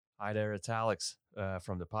Hi there, it's Alex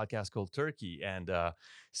from the podcast called Turkey. And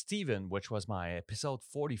Steven, which was my episode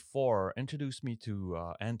 44, introduced me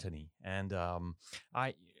to Anthony. And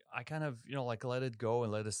I I kind of, like let it go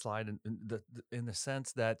and let it slide in the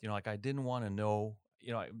sense that, like I didn't want to know,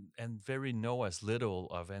 and very know as little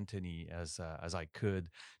of Anthony as I could,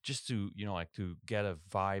 just to, like to get a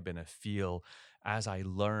vibe and a feel as I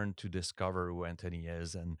learned to discover who Anthony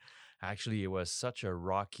is. And actually, it was such a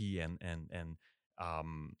rocky and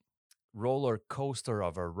um, roller coaster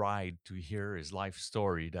of a ride to hear his life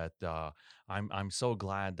story that I'm so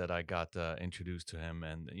glad that I got introduced to him,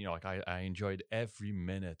 and like I enjoyed every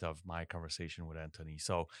minute of my conversation with Anthony.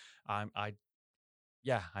 So I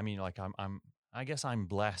yeah, I mean, like I guess I'm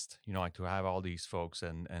blessed, like to have all these folks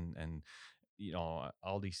and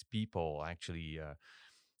all these people actually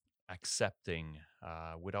accepting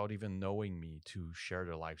without even knowing me to share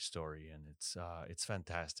their life story, and it's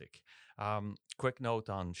fantastic. Quick note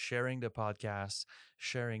on sharing the podcast,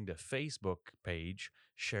 sharing the Facebook page,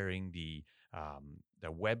 sharing the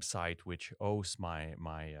website which hosts my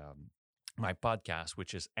podcast,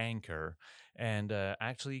 which is Anchor, and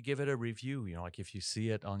actually give it a review. Like if you see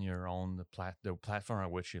it on your own the platform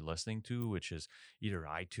on which you're listening to, which is either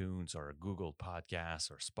iTunes or Google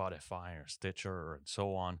Podcasts or Spotify or Stitcher or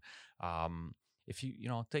so on. If you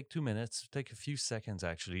take 2 minutes, take a few seconds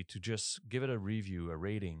actually to just give it a review, a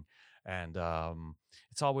rating, and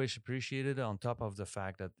it's always appreciated. On top of the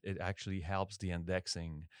fact that it actually helps the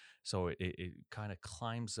indexing, so it kind of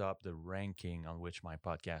climbs up the ranking on which my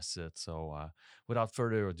podcast sits. So without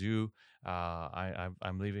further ado,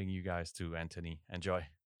 I'm leaving you guys to Anthony. Enjoy.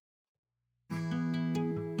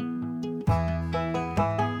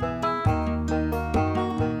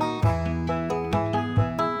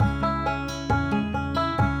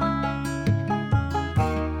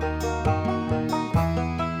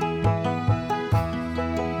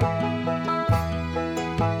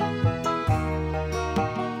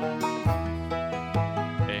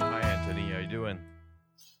 Hey, hi Anthony, how you doing?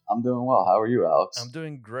 I'm doing well. How are you, I'm Alex?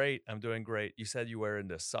 doing great. I'm doing great. You said you were in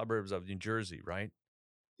the suburbs of New Jersey, right?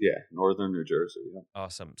 Yeah, Northern New Jersey. Yeah.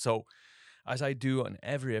 Awesome. So, as I do on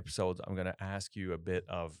every episode, I'm going to ask you a bit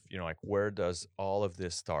of, like where does all of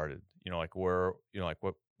this started? Like where, like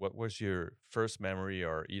what was your first memory,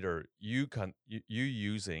 or either you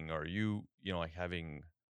using, or like having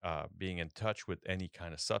being in touch with any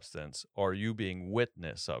kind of substance, or you being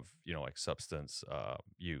witness of, like substance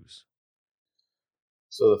use.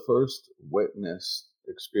 So the first witness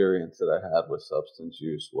experience that I had with substance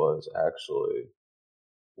use was actually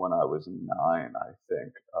when I was 9, I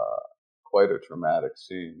think. Quite a traumatic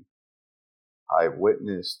scene. I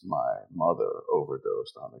witnessed my mother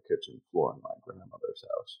overdosed on the kitchen floor in my grandmother's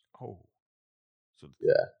house. Oh, so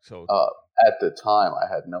Yeah. so Uh, at the time, I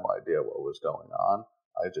had no idea what was going on.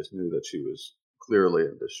 I just knew that she was clearly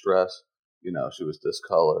in distress. She was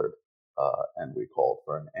discolored, and we called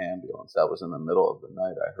for an ambulance. That was in the middle of the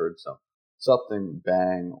night. I heard something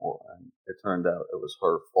bang, and it turned out it was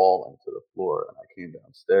her falling to the floor. And I came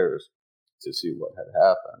downstairs to see what had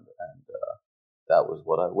happened, and that was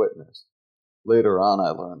what I witnessed. Later on, I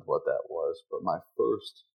learned what that was, but my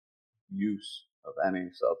first use of any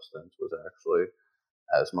substance was actually,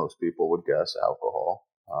 as most people would guess, alcohol.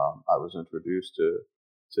 I was introduced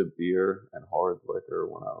to beer and hard liquor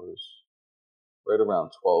when I was right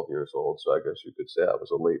around 12 years old. So I guess you could say I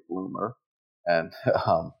was a late bloomer. And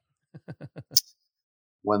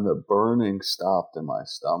when the burning stopped in my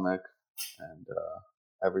stomach and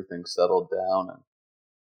everything settled down, and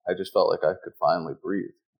I just felt like I could finally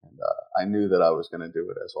breathe. And I knew that I was going to do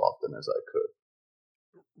it as often as I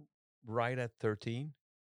could. right at 13.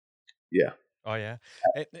 Yeah. Oh yeah.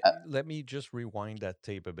 Uh, Let me just rewind that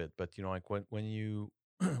tape a bit. But like when you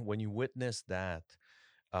when you witness that,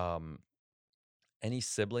 um, any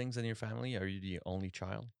siblings in your family? Are you the only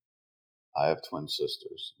child? I have twin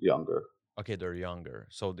sisters, younger. Okay, they're younger,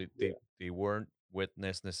 so Yeah. they weren't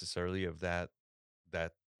witness necessarily of that.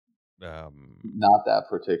 Um, Not that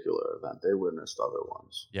particular event. They witnessed other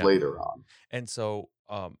ones yeah. later on. And so,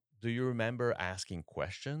 do you remember asking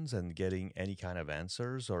questions and getting any kind of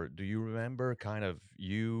answers, or do you remember kind of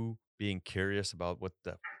you being curious about what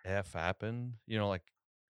the f happened? Like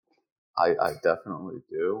I definitely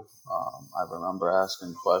do. I remember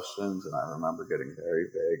asking questions, and I remember getting very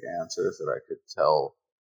vague answers that I could tell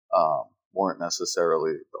weren't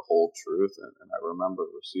necessarily the whole truth, and I remember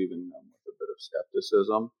receiving them with a bit of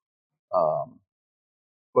skepticism. Um,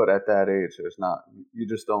 but at that age, there's not you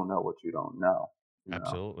just don't know what you don't know. You know.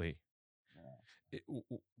 absolutely.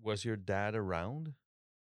 Was your dad around?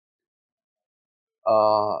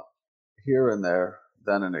 Uh, Here and there,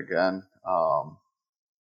 then and again.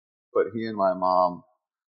 but he and my mom,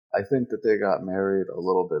 I think that they got married a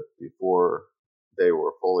little bit before they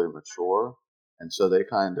were fully mature, and so they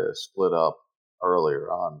kind of split up earlier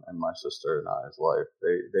on in my sister and I's life.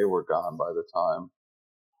 They were gone by the time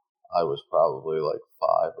I was probably like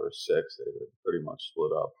 5 or 6. They were pretty much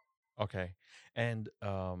split up. Okay. And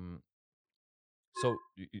so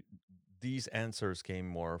these answers came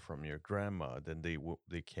more from your grandma than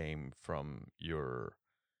they came from your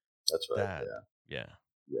That's right. dad. Yeah. Yeah.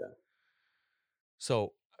 Yeah.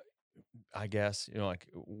 So I guess, like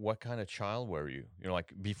what kind of child were you?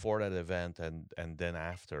 Like before that event and then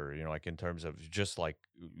after, like in terms of just like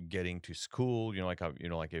getting to school, like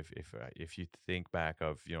like if you think back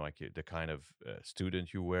of, like the kind of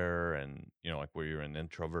student you were and, like were you an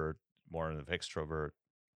introvert, more an extrovert?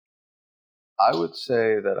 I would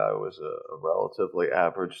say that I was a relatively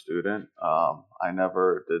average student. I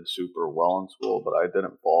never did super well in school, but I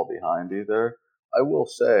didn't fall behind either. I will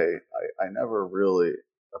say I never really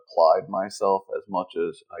applied myself as much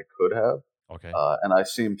as I could have, Okay. and I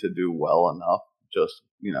seemed to do well enough, just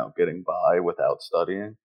getting by without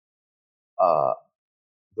studying. Uh,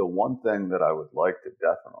 the one thing that I would like to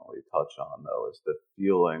definitely touch on, though, is the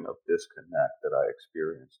feeling of disconnect that I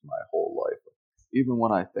experienced my whole life. Even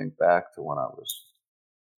when I think back to when I was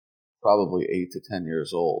probably 8 to 10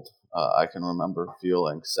 years old. I can remember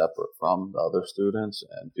feeling separate from the other students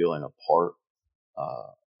and feeling apart,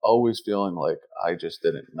 uh, always feeling like I just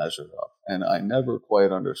didn't measure up. And I never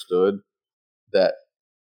quite understood that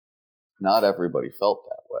not everybody felt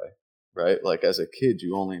that way, right? Like as a kid,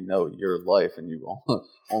 you only know your life and you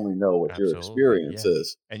only know what your Absolutely. experience Yeah.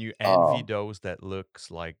 is. And you envy Um, those that looks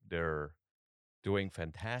like they're doing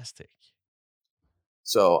fantastic.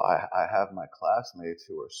 So I have my classmates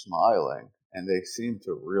who are smiling and they seem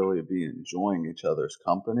to really be enjoying each other's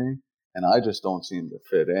company. And I just don't seem to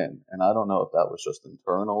fit in. And I don't know if that was just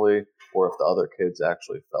internally or if the other kids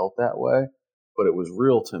actually felt that way, but it was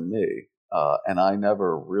real to me. And I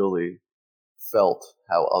never really felt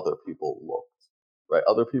how other people looked, right?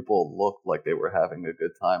 Other people looked like they were having a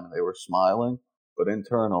good time and they were smiling, but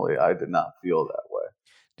internally I did not feel that way.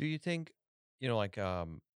 Do you think, like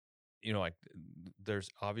like there's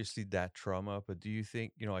obviously that trauma, but do you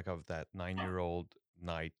think, like of that 9-year-old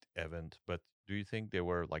night event, but do you think there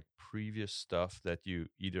were like previous stuff that you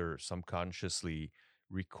either subconsciously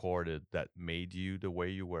recorded that made you the way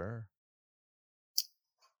you were?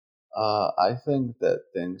 I think that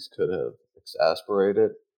things could have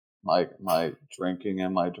exasperated my drinking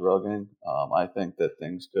and my drugging. I think that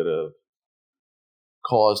things could have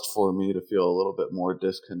caused for me to feel a little bit more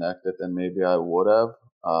disconnected than maybe I would have.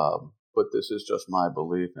 But this is just my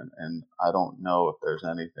belief, and I don't know if there's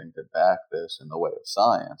anything to back this in the way of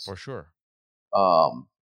science. For sure. Um,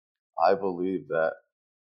 I believe that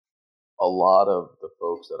a lot of the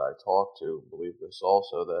folks that I talk to believe this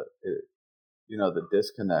also, that the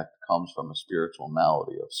disconnect comes from a spiritual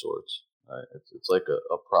malady of sorts. Right? It's like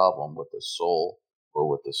a problem with the soul or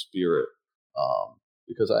with the spirit.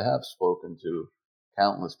 Because I have spoken to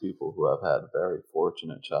countless people who have had very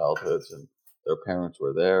fortunate childhoods, and their parents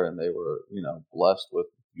were there, and they were, blessed with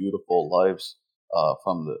beautiful lives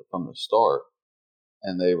from the start,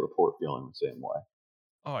 and they report feeling the same way.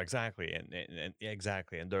 Oh, exactly, and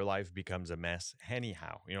exactly, and their life becomes a mess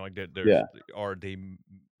anyhow. Like there's Yeah, or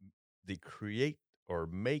they create or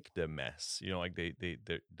make the mess. Like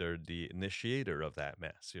they're the initiator of that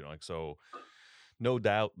mess. Like so, no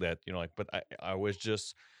doubt that like. But I was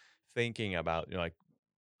just thinking about like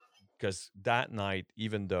because that night,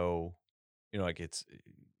 even though like it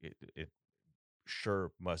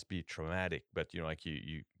sure must be traumatic, but like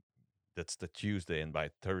you that's the Tuesday, and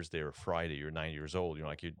by Thursday or Friday, you're 9 years old.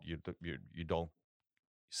 Like you don't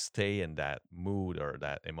stay in that mood or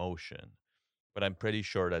that emotion. But I'm pretty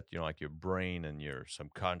sure that like your brain and your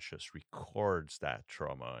subconscious records that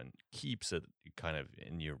trauma and keeps it kind of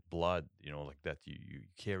in your blood. Like that you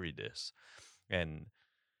carry this. And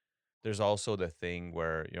there's also the thing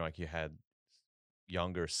where like you had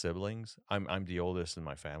younger siblings. I'm the oldest in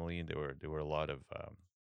my family, and there were a lot of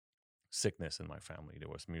sickness in my family. There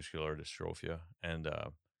was muscular dystrophia, and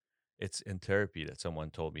it's in therapy that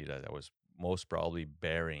someone told me that I was most probably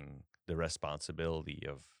bearing the responsibility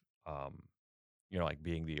of, um, like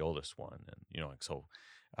being the oldest one, and like so,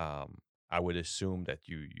 um, I would assume that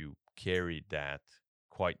you carried that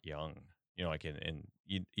quite young, like in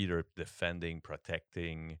either defending,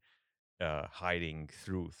 protecting, hiding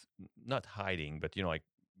through, not hiding, but like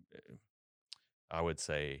uh, I would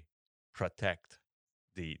say protect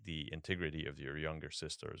the integrity of your younger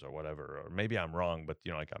sisters or whatever. Or maybe I'm wrong, but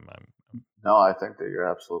like I'm no, I think that you're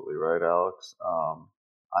absolutely right, Alex.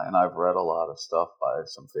 and I've read a lot of stuff by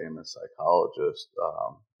some famous psychologists.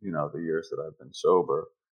 The years that I've been sober,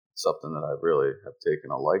 it's something that I really have taken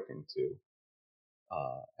a liking to.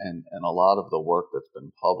 And a lot of the work that's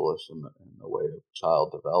been published in the way of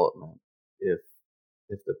child development, if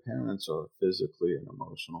if the parents are physically and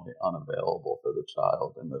emotionally unavailable for the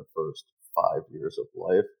child in their first 5 years of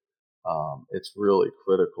life, it's really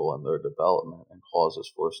critical in their development and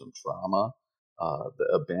causes for some trauma. The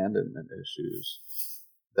abandonment issues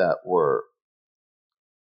that were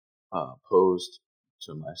posed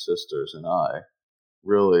to my sisters and I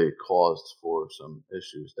really caused for some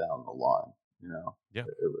issues down the line. You know, Yeah.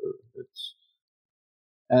 it's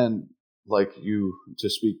and like you to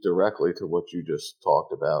speak directly to what you just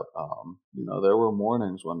talked about. There were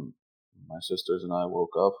mornings when my sisters and I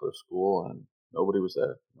woke up for school and nobody was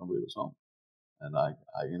there, nobody was home, and I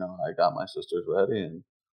got my sisters ready and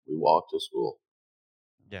we walked to school.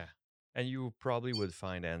 Yeah. And you probably would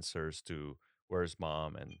find answers to where's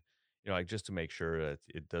mom, and like just to make sure that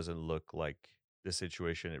it doesn't look like the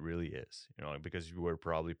situation it really is, because you were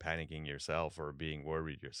probably panicking yourself or being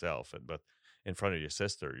worried yourself. But in front of your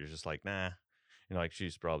sister, you're just like, nah, like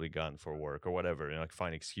she's probably gone for work or whatever, like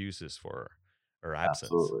find excuses for her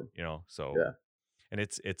absence, Absolutely, so. yeah, And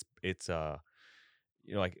it's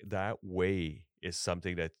like that way is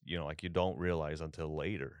something that like you don't realize until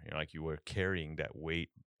later, like you were carrying that weight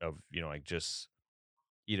of like just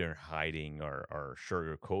either hiding or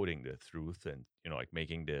sugarcoating the truth, and like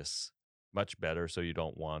making this much better so you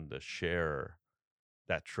don't want to share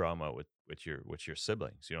that trauma with your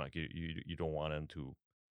siblings, like you don't want them to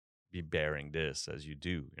be bearing this as you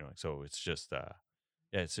do, so it's just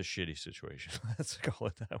yeah, it's a shitty situation. Let's call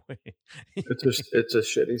it that way. it's a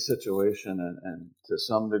shitty situation, and to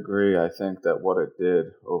some degree, I think that what it did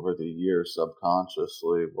over the years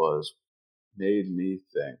subconsciously was made me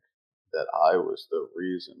think that I was the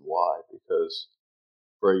reason why, because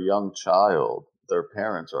for a young child, their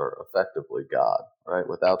parents are effectively God, right?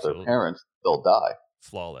 Without their Absolutely. parents, Yep. they'll die.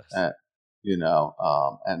 Flawless. And,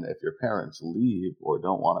 and if your parents leave or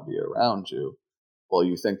don't want to be around you, well,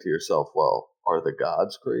 you think to yourself, well, are the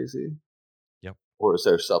gods crazy? Yep. Or is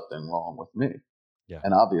there something wrong with me? Yeah.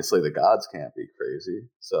 And obviously, the gods can't be crazy.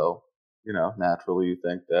 So, naturally, you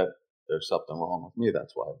think that there's something wrong with me.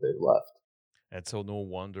 That's why they left. And so no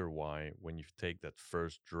wonder why when you take that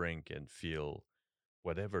first drink and feel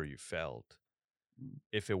whatever you felt,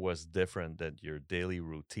 if it was different than your daily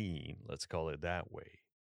routine, let's call it that way,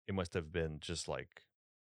 it must have been just like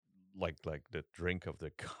the drink of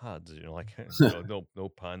the gods, like no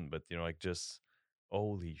pun, but like just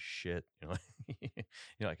holy shit, like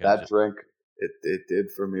I'm That just drink, it did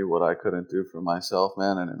for me what I couldn't do for myself,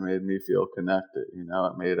 man, and it made me feel connected.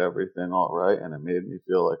 It made everything all right, and it made me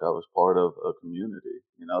feel like I was part of a community.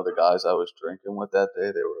 The guys I was drinking with that day,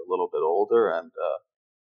 they were a little bit older, and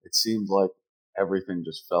it seemed like everything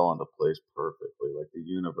just fell into place perfectly. Like the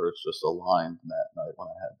universe just aligned that night when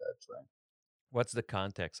I had that drink. what's the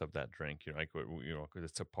context of that drink? 'Cause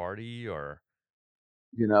it's a party or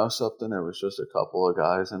Something. It was just a couple of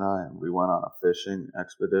guys and I, and we went on a fishing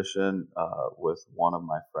expedition with one of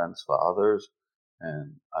my friend's fathers.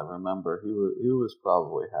 And I remember he was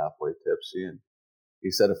probably halfway tipsy, and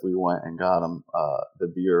he said if we went and got him the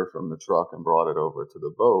beer from the truck and brought it over to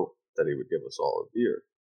the boat, that he would give us all a beer.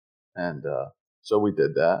 And so we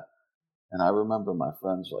did that. And I remember my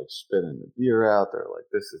friends like spitting the beer out. They're like,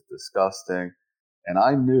 "This is disgusting," and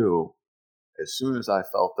I knew as soon as I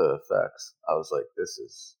felt the effects, I was like, "This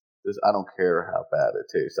is this. I don't care how bad it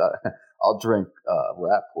tastes. I'll drink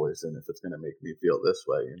rat poison if it's going to make me feel this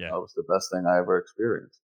way." yeah. It was the best thing I ever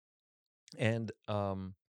experienced. And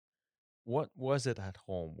what was it at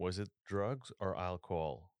home? Was it drugs or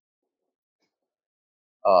alcohol?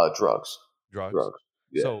 Drugs, Drugs. drugs.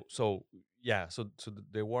 Yeah, So yeah, so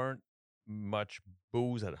there weren't much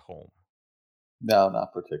booze at home. no,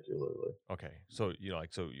 not particularly. Okay. So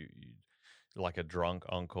like so you like a drunk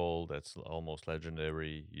uncle that's almost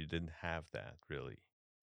legendary. You didn't have that really.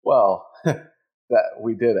 Well, that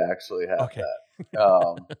we did actually have Okay.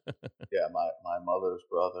 that. Yeah, my mother's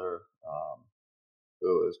brother,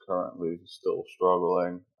 who is currently still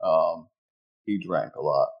struggling. He drank a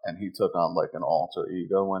lot, and he took on like an alter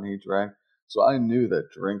ego when he drank. So I knew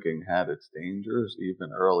that drinking had its dangers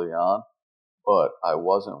even early on, but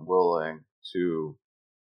to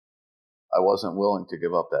I wasn't willing to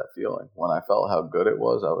give up that feeling. When I felt how good it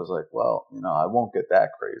was, I was like, well, I won't get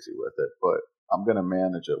that crazy with it, but I'm going to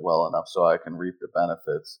manage it well enough so I can reap the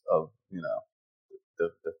benefits of,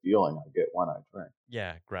 the feeling I get when I drink.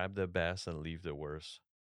 Yeah, grab the best and leave the worst.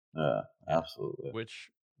 Yeah, Yeah. absolutely. Which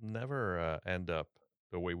never end up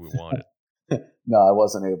the way we wanted. No, I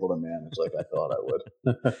wasn't able to manage like I thought I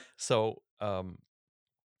would. So,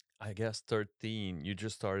 I guess 13, you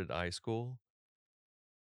just started high school.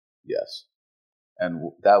 Yes.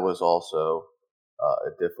 And that was also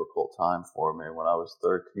a difficult time for me. When I was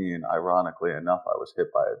 13, ironically enough, I was hit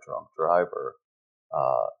by a drunk driver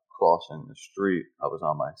uh, crossing the street. I was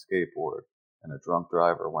on my skateboard, and a drunk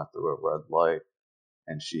driver went through a red light,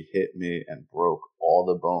 and she hit me and broke all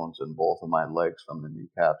the bones in both of my legs from the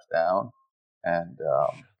kneecaps down. And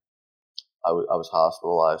Shit. I was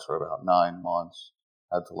hospitalized for about 9 months.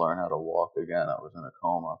 Had to learn how to walk again. I was in a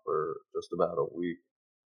coma for just about a week.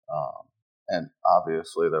 Um, and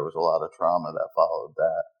obviously, there was a lot of trauma that followed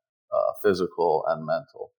that, physical and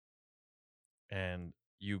mental. And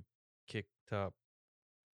kicked up,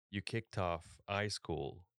 you kicked off high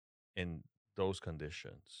school in those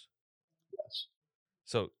conditions. Yes.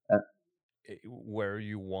 So, And where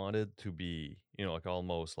you wanted to be, like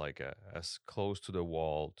almost like as close to the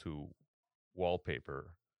wall to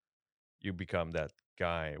wallpaper, you become that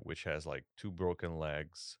guy which has like two broken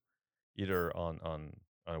legs, either on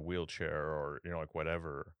a wheelchair or like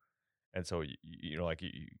whatever. And so like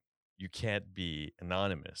you can't be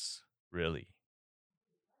anonymous, really.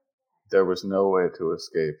 there was no way to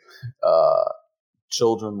escape. Uh,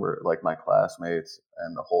 Children were like my classmates,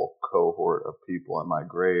 and the whole cohort of people in my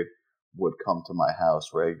grade would come to my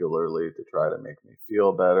house regularly to try to make me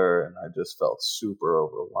feel better. And I just felt super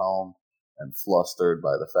overwhelmed and flustered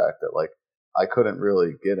by the fact that, like, I couldn't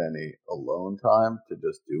really get any alone time to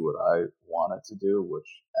just do what I wanted to do, which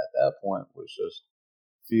at that point was just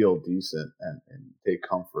feel decent and take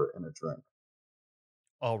comfort in a drink.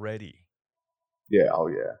 Already. Yeah, oh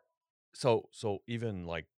yeah. So even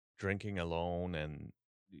like drinking alone, and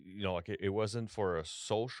like it wasn't for a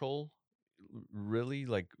social, really,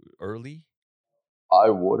 like early. I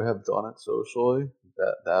would have done it socially.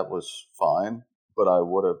 That was fine, but I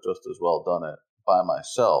would have just as well done it by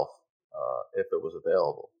myself if it was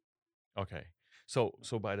available. Okay. So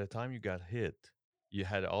by the time you got hit, you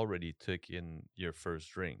had already taken your first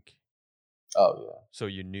drink. Oh So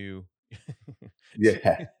you knew yeah, so,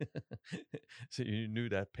 yeah, so you knew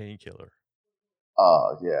that painkiller.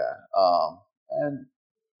 yeah. And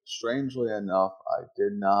strangely enough, I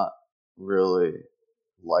did not really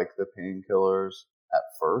like the painkillers at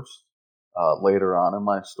first. Later on in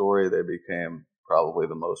my story, they became probably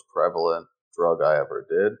the most prevalent drug I ever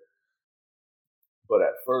did. But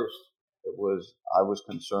at first, I was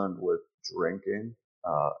concerned with drinking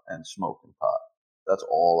and smoking pot. That's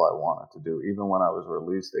all I wanted to do. Even when I was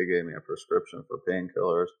released, they gave me a prescription for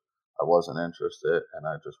painkillers. I wasn't interested, and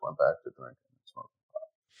I just went back to drinking and smoking.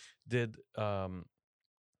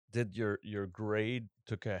 Did your grade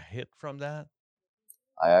took a hit from that?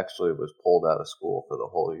 I actually was pulled out of school for the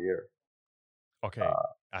whole year. Okay,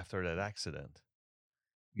 Uh, after that accident.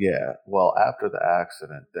 yeah, well, after the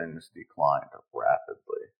accident, things declined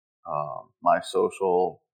rapidly. My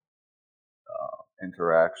social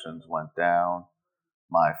interactions went down.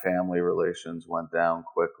 My family relations went down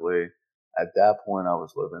quickly. At that point, I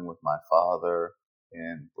was living with my father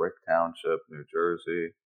in Brick Township, New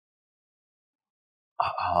Jersey.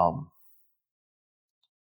 Um,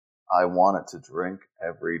 I wanted to drink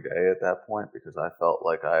every day at that point because I felt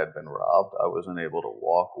like I had been robbed. I wasn't able to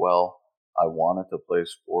walk well. I wanted to play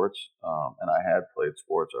sports, and I had played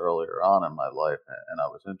sports earlier on in my life, and I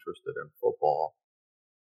was interested in football.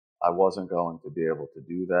 I wasn't going to be able to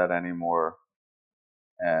do that anymore,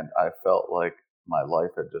 and I felt like my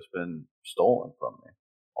life had just been stolen from me.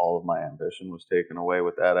 All of my ambition was taken away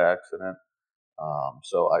with that accident.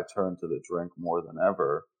 So I turned to the drink more than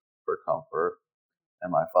ever for comfort.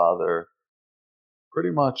 And my father pretty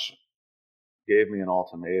much gave me an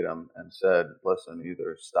ultimatum and said, "Listen,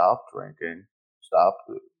 either stop drinking, stop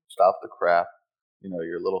the stop the crap. You know,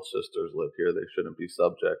 your little sisters live here; they shouldn't be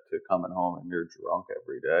subject to coming home and you're drunk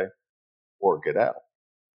every day, or get out."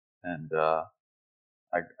 And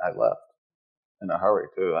I left in a hurry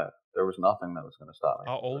too. There was nothing that was going to stop me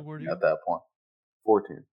How from old were drinking at you? that point.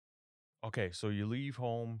 14. Okay, so you leave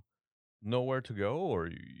home, nowhere to go, or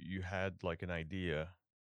you had like an idea?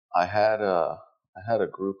 I had a I had a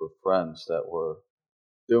group of friends that were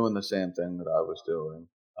doing the same thing that I was doing,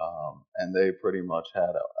 and they pretty much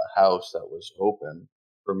had a house that was open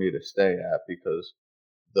for me to stay at because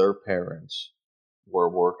their parents were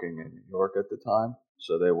working in New York at the time,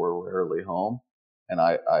 so they were rarely home. And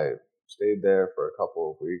I stayed there for a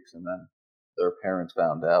couple of weeks, and then their parents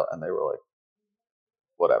found out, and they were like,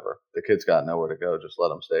 "Whatever, the kid's got nowhere to go. Just let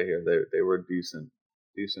them stay here." They were decent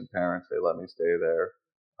parents. They let me stay there,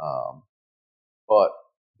 um, but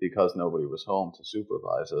because nobody was home to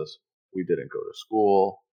supervise us, we didn't go to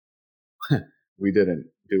school. we didn't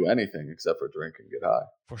do anything except for drink and get high.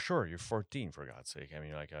 For sure, you're 14, for God's sake. I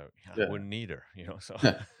mean, like, I Yeah. wouldn't either, you know. So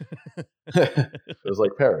It was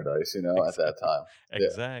like paradise, at that exactly, time. Yeah.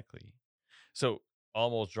 exactly. So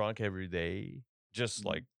almost drunk every day, just Mhm.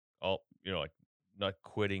 like all, like not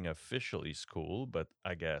quitting officially school, but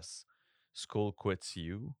I guess school quits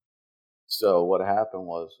you. So what happened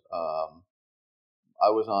was, I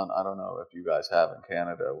was on. I don't know if you guys have in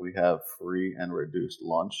Canada. We have free and reduced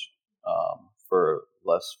lunch for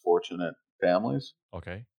less fortunate families,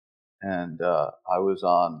 Okay. and I was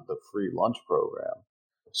on the free lunch program.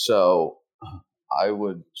 So I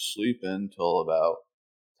would sleep until about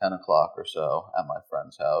 10 o'clock or so at my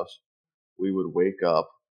friend's house. We would wake up.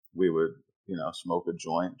 We would, smoke a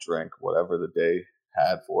joint, drink whatever the day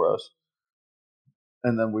had for us,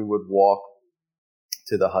 and then we would walk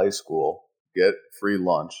to the high school, get free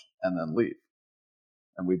lunch, and then leave.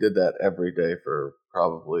 And we did that every day for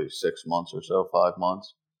probably 6 months or so, 5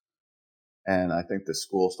 months. And I think the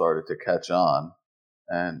school started to catch on.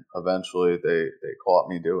 And eventually they caught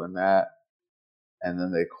me doing that. And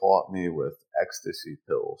then they caught me with ecstasy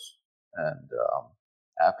pills. And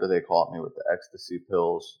after they caught me with the ecstasy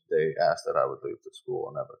pills, they asked that I would leave the school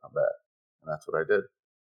and never come back. And that's what I did.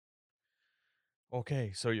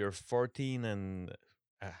 Okay. So you're 14 and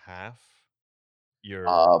a half. You're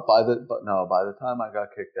By the time I got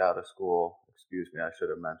kicked out of school, excuse me, I should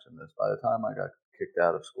have mentioned this. By the time I got kicked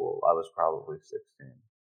out of school, I was probably 16. It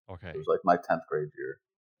was okay. like my 10th grade year.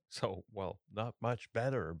 So, well, not much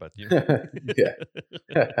better, but Yeah.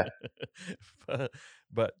 but,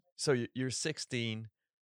 but so you're 16,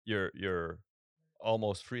 you're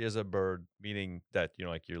almost free as a bird, meaning that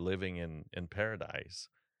like you're living in paradise,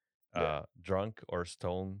 Yeah. drunk or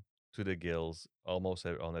stoned to the gills almost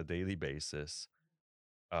on a daily basis,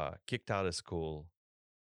 kicked out of school.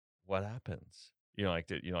 What happens?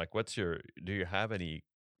 Like what's your do you have any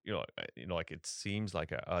like it seems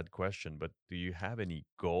like an odd question, but do you have any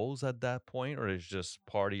goals at that point, or is just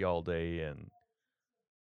party all day and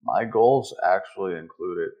My goals actually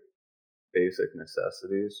included basic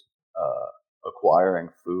necessities, acquiring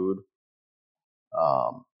food,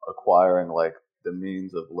 acquiring like the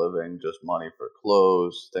means of living, just money for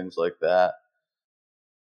clothes, things like that.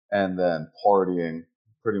 And then partying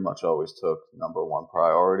pretty much always took number one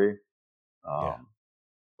priority. yeah. Um,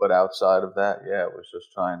 but outside of that, yeah, it was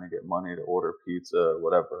just trying to get money to order pizza or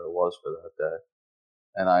whatever it was for that day.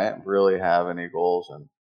 And I didn't really have any goals, and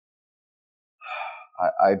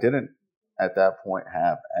I didn't at that point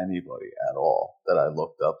have anybody at all that I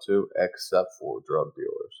looked up to except for drug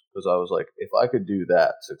dealers. Because I was like, if I could do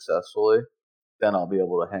that successfully, then I'll be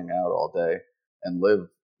able to hang out all day and live,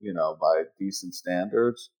 by decent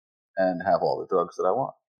standards and have all the drugs that I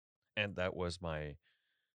want. And that was my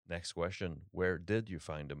next question. Where did you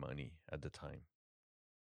find the money at the time?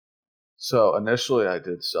 So initially, I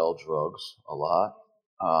did sell drugs a lot.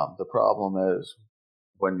 The problem is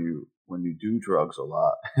when you do drugs a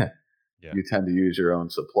lot, Yeah. you tend to use your own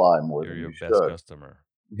supply more You're than your you best should. customer.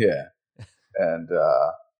 Yeah, and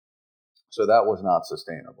so that was not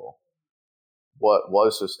sustainable. What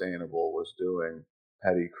was sustainable was doing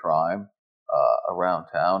petty crime around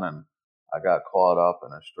town, and I got caught up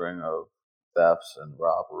in a string of thefts and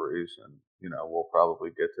robberies, and we'll probably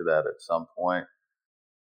get to that at some point.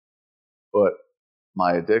 But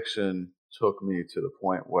my addiction took me to the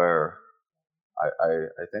point where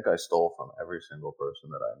I think I stole from every single person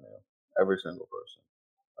that I knew, every single person.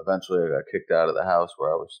 Eventually, I got kicked out of the house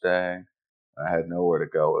where I was staying, and I had nowhere to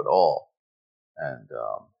go at all. And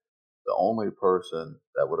the only person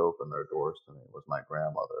that would open their doors to me was my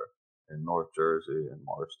grandmother in North Jersey in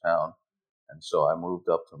Morristown. And so I moved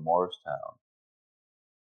up to Morristown.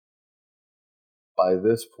 By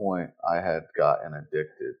this point, I had gotten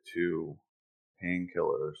addicted to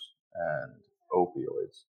painkillers and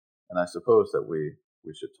opioids. And I suppose that we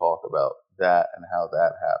should talk about that and how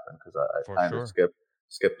that happened, because For I kind of sure.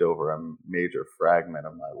 skipped over a major fragment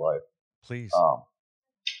of my life. Please. Um,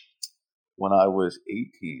 when I was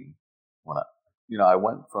 18, I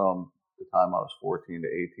went from the time I was 14 to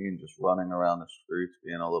 18, just running around the streets,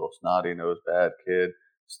 being a little snotty nosed bad kid,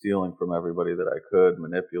 stealing from everybody that I could,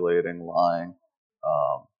 manipulating, lying,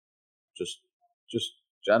 um, just just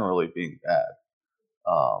generally being bad.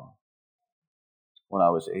 Um, when I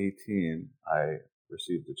was 18, I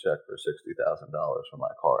received a check for $60,000 for my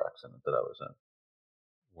car accident that I was in.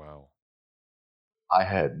 Wow. I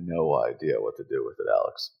had no idea what to do with it,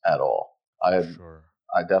 Alex, at all. For sure.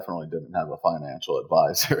 I definitely didn't have a financial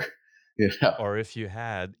advisor, you know. Or if you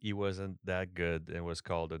had, he wasn't that good and was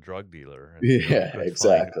called a drug dealer, and Yeah,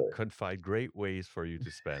 exactly. could find great ways for you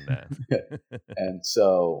to spend that. And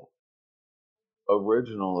so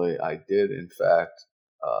Originally, I did in fact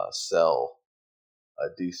sell a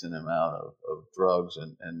decent amount of drugs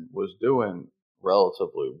and was doing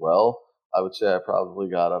relatively well. I would say I probably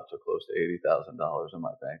got up to close to $80,000 in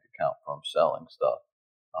my bank account from selling stuff.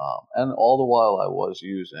 And all the while I was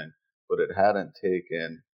using, but it hadn't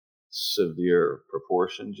taken severe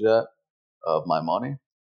proportions yet of my money.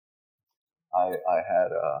 I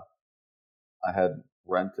had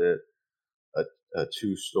rented a, a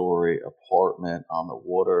 2-story apartment on the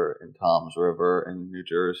water in Tom's River in New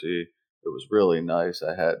Jersey. It was really nice.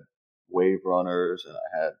 I had wave runners and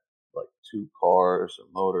I had like 2 cars, a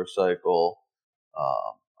motorcycle.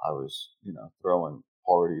 I was, throwing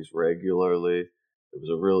parties regularly. It was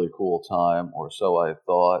a really cool time, or so I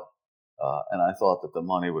thought. And I thought that the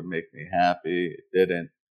money would make me happy. It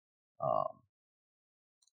didn't. Um,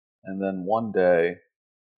 and then one day,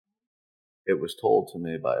 it was told to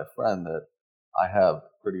me by a friend that I have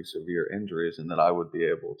pretty severe injuries and that I would be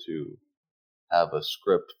able to have a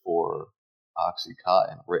script for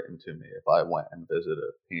Oxycontin written to me if I went and visited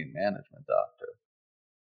a pain management doctor.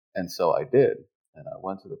 And so I did. And I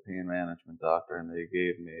went to the pain management doctor and they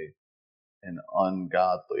gave me an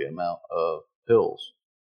ungodly amount of pills.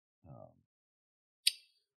 Um,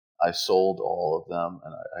 I sold all of them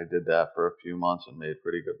and I did that for a few months and made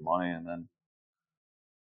pretty good money. And then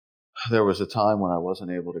there was a time when I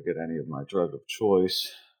wasn't able to get any of my drug of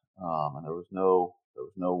choice, and there was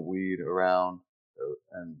no weed around,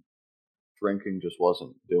 and drinking just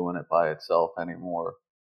wasn't doing it by itself anymore.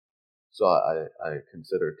 So I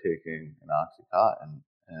considered taking an OxyContin,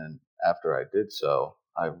 and after I did so,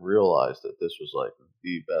 I realized that this was like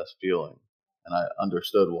the best feeling, and I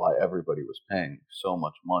understood why everybody was paying so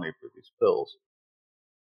much money for these pills.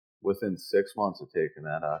 Within 6 months of taking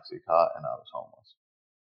that OxyContin, I was homeless.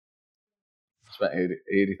 Spent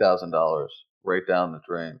 $80,000 right down the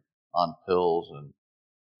drain on pills and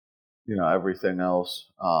everything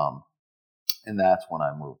else. And that's when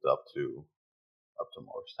I moved up to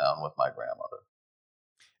Morristown with my grandmother.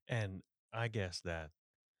 And I guess that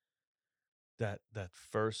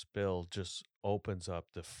first bill just opens up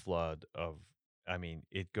the flood of, I mean,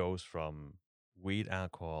 it goes from weed,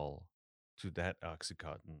 alcohol, to that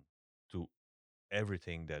Oxycontin, to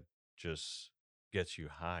everything that just gets you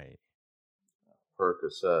high.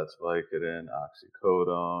 Percocets, Vicodin,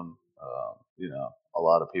 oxycodone. A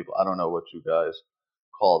lot of people. I don't know what you guys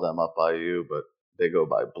call them up by you, but they go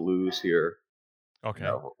by blues here.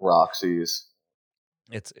 Okay. Roxy's.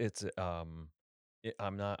 It's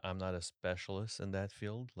I'm not a specialist in that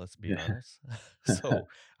field, let's be Yeah. honest. So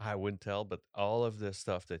I wouldn't tell, but all of the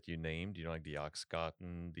stuff that you named, like the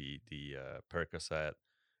Oxycontin, the Percocet,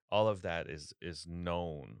 all of that is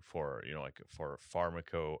known for, like for a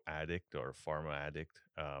pharmaco addict or pharma addict.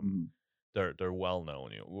 Mhm. They're well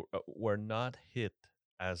known. We're not hit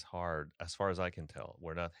as hard, as far as I can tell.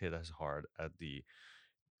 We're not hit as hard at the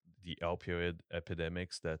opioid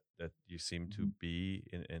epidemics that you seem to Mhm. be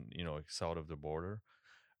in south of the border.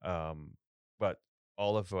 um but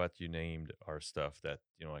all of what you named are stuff that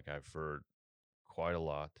like I've heard quite a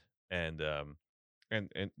lot. And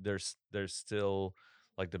there's still,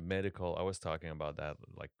 like, the medical. I was talking about that,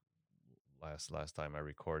 like, last time I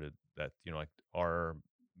recorded that, like, our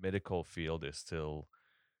medical field is still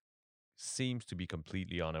seems to be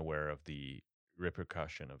completely unaware of the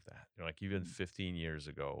repercussion of that. Like, even 15 years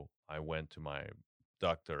ago, I went to my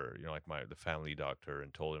doctor, like the family doctor,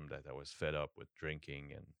 and told him that I was fed up with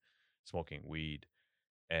drinking and smoking weed,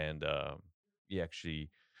 and he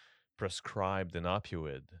actually prescribed an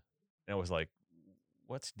opioid. And I was like,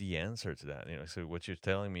 "What's the answer to that?" So what you're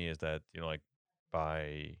telling me is that, like,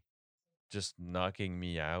 by just knocking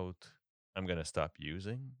me out, I'm gonna stop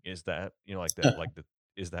using? Is that, like, the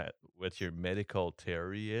is that what your medical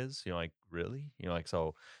theory is? Like, really? Like,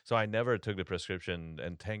 so I never took the prescription,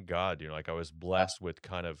 and thank God, like, I was blessed with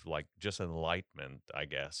kind of like just enlightenment, I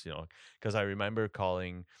guess, because I remember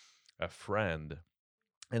calling a friend,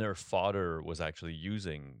 and her father was actually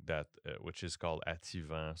using that, which is called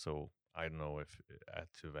Ativan. So I don't know if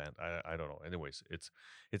Ativan, I don't know. Anyways,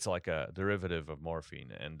 it's like a derivative of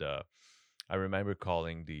morphine, and I remember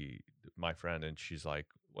calling the my friend, and she's like,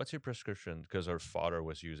 "What's your prescription?" Because her father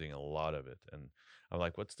was using a lot of it, and I'm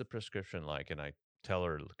like, "What's the prescription like?" And I tell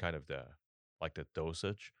her kind of the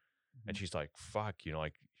dosage, and she's like, "Fuck,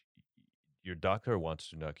 like, your doctor wants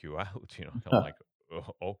to knock you out." I'm like,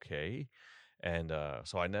 "Oh, okay." And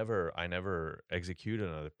so I never executed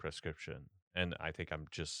another prescription, and I think I'm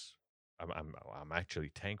actually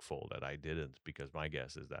thankful that I didn't, because my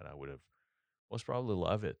guess is that I would have most probably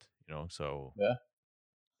love it. So Yeah.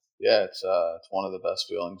 Yeah, it's one of the best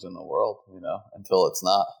feelings in the world, until it's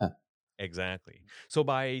not. Exactly. So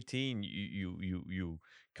by 18, you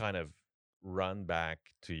kind of run back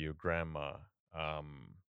to your grandma.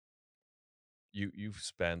 Um, you've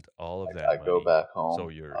spent all of that I go money, back so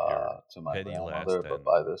home you're to my penniless. grandmother, but And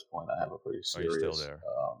by this point, I have a pretty are you still serious there?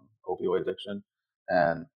 opioid addiction.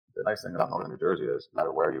 And the nice thing about Northern New Jersey is, no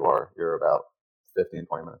matter where you are, you're about 15,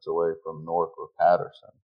 20 minutes away from Newark or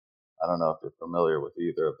Patterson. I don't know if you're familiar with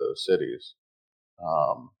either of those cities.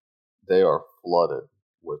 Um, they are flooded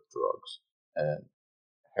with drugs, and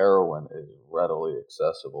heroin is readily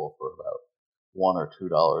accessible for about $1 or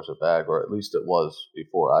 $2 a bag, or at least it was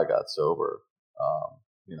before I got sober.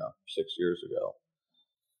 6 years ago,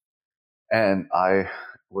 and I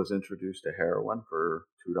was introduced to heroin for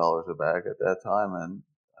 $2 a bag at that time, and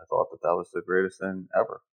I thought that that was the greatest thing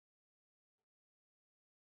ever.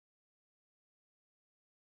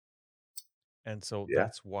 And so Yeah,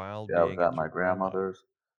 that's while yeah, I was being at at my your grandmother. grandmother's,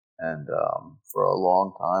 and for a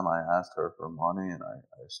long time, I asked her for money, and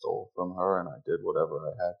I stole from her, and I did whatever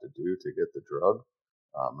I had to do to get the drug,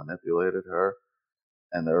 manipulated her.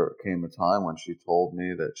 And there came a time when she told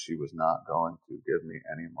me that she was not going to give me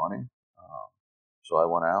any money. Um, so I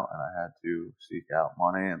went out and I had to seek out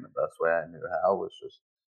money, and the best way I knew how was just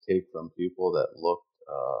take from people that looked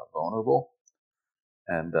vulnerable.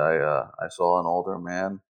 And I saw an older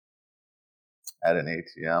man at an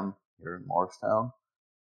ATM here in Morristown,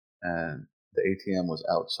 and the ATM was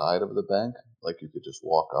outside of the bank, like you could just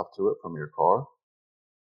walk up to it from your car.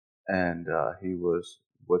 And he was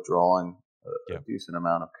withdrawing a Yeah. decent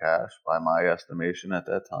amount of cash. By my estimation at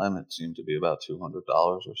that time, it seemed to be about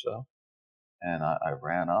 $200 or so. And I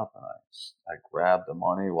ran up and I grabbed the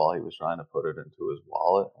money while he was trying to put it into his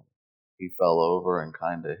wallet. And he fell over and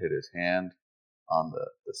kind of hit his hand on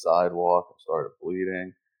the sidewalk and started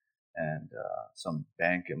bleeding. And some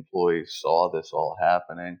bank employees saw this all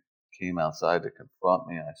happening, came outside to confront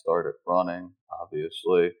me. I started running,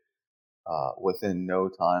 obviously. Within no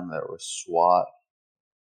time, there was SWAT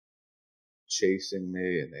chasing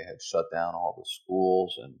me, and they had shut down all the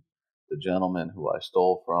schools. And the gentleman who I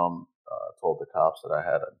stole from told the cops that I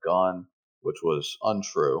had a gun, which was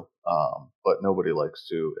untrue. But nobody likes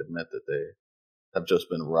to admit that they have just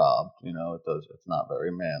been robbed. It does. It's not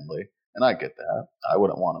very manly, and I get that. I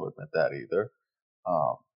wouldn't want to admit that either.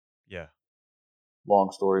 Um, Yeah.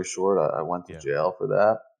 Long story short, I went to Yeah. jail for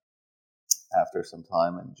that. After some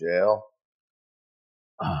time in jail,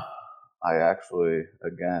 I actually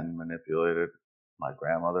again manipulated my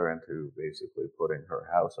grandmother into basically putting her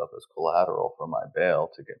house up as collateral for my bail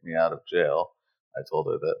to get me out of jail. I told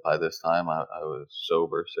her that by this time I was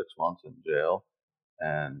sober, 6 months in jail,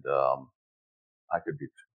 and I could be.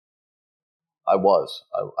 I was.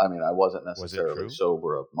 I mean, I wasn't Was it necessarily true?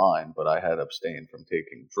 sober of mind, but I had abstained from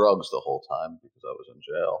taking drugs the whole time because I was in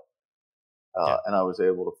jail. Yeah. And I was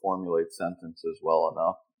able to formulate sentences well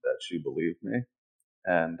enough that she believed me,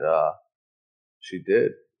 and she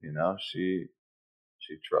did.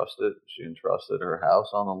 She trusted. She entrusted her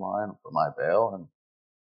house on the line for my bail, and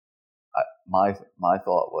my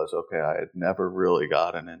thought was, okay, I had never really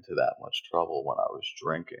gotten into that much trouble when I was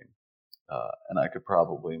drinking, and I could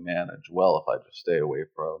probably manage well if I just stay away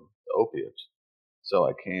from the opiates. So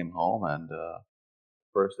I came home, and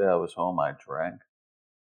first day I was home, I drank,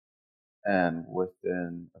 and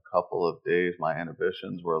within a couple of days, my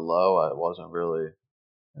inhibitions were low. I wasn't really,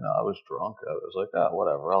 I was drunk. I was like, ah,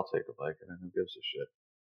 whatever, I'll take a Vicodin, and who gives a shit,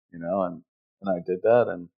 and I did that,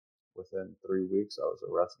 and within 3 weeks, I was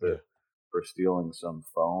arrested Yeah. for stealing some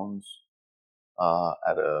phones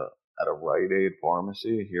at a Rite Aid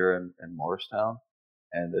pharmacy here in Morristown.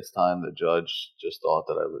 And this time, the judge just thought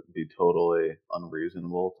that I would be totally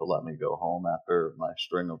unreasonable to let me go home after my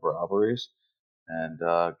string of robberies, and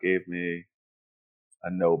gave me a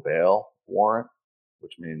no bail warrant,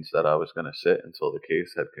 which means that I was going to sit until the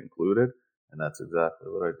case had concluded, and that's exactly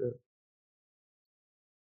what I did.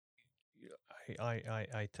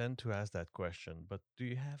 I tend to ask that question, but do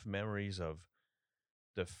you have memories of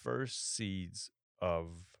the first seeds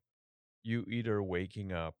of you either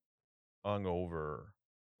waking up hungover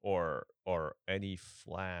or any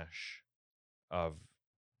flash of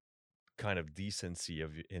kind of decency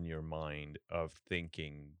in your mind of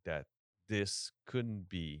thinking that this couldn't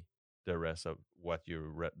be the rest of what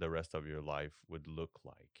the rest of your life would look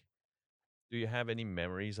like? Do you have any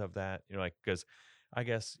memories of that? Like, because I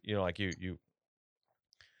guess like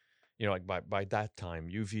like by that time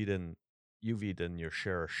you've eaten your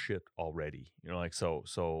share of shit already. Like, so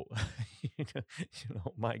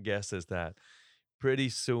my guess is that pretty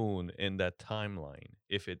soon in that timeline,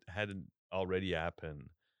 if it hadn't already happened,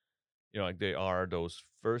 like they are those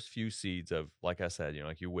first few seeds of, like I said,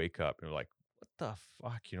 like you wake up and you're like, what the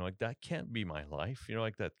fuck, like that can't be my life,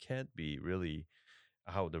 like that can't be really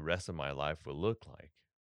how the rest of my life will look like.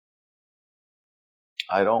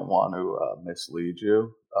 I don't want to mislead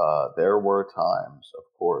you. There were times, of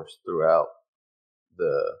course, throughout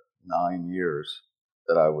the 9 years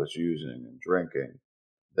that I was using and drinking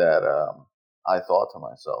that I thought to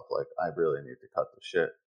myself, like, I really need to cut the shit.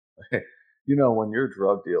 When your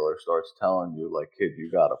drug dealer starts telling you, like, kid, you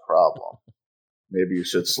got a problem, maybe you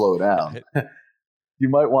should slow down. You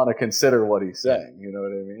might want to consider what he's Yeah. saying. You know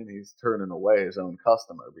what I mean? He's turning away his own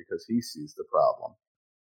customer because he sees the problem.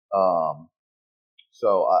 Um,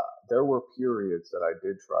 so there were periods that I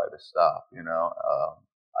did try to stop.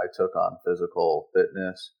 I took on physical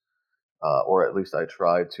fitness, or at least I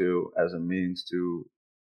tried to, as a means to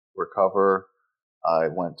recover. I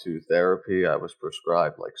went to therapy. I was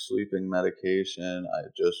prescribed like sleeping medication. I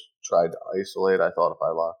just tried to isolate. I thought if I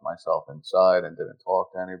locked myself inside and didn't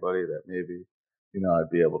talk to anybody, that maybe, I'd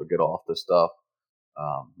be able to get off the stuff.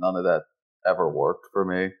 None of that ever worked for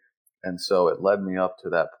me. And so it led me up to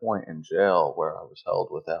that point in jail where I was held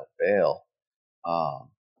without bail. Um,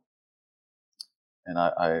 and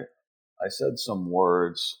I said some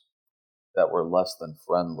words that were less than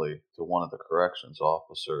friendly to one of the corrections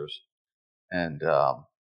officers. And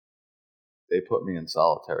they put me in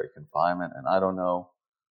solitary confinement. And I don't know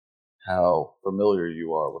how familiar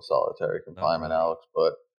you are with solitary Not confinement, really. Alex,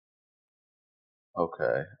 but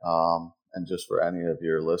okay. And just for any of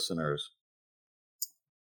your listeners,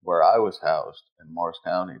 where I was housed in Morris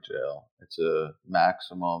County Jail, it's a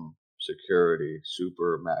maximum security,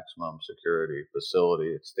 super maximum security facility.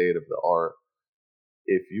 It's state of the art.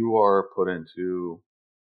 If you are put into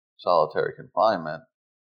solitary confinement,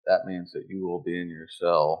 that means that you will be in your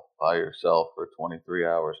cell by yourself for 23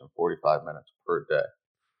 hours and 45 minutes per day.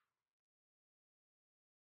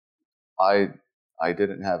 I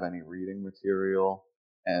didn't have any reading material,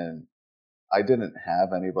 and I didn't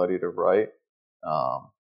have anybody to write. Um,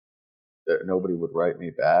 Nobody would write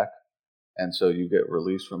me back. And so you get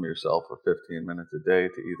released from your cell for 15 minutes a day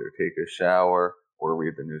to either take a shower or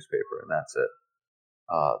read the newspaper, and that's it.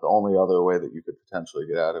 The only other way that you could potentially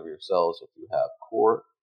get out of your cell is if you have court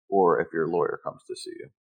or if your lawyer comes to see you.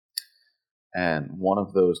 And one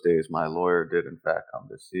of those days, my lawyer did, in fact, come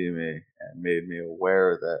to see me and made me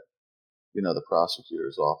aware that, the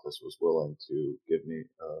prosecutor's office was willing to give me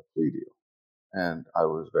a plea deal. And I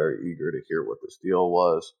was very eager to hear what this deal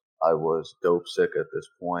was. I was dope sick at this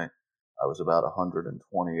point. I was about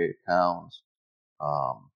 128 pounds.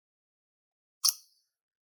 Um,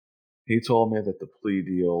 he told me that the plea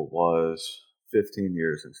deal was 15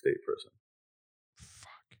 years in state prison.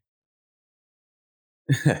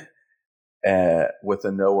 Fuck. With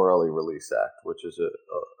a no early release act, which is a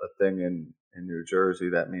thing in New Jersey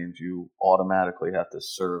that means you automatically have to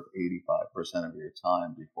serve 85% of your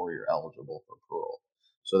time before you're eligible for parole.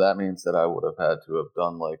 So that means that I would have had to have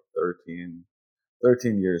done like 13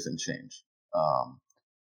 years and change.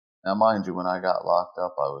 Now, mind you, when I got locked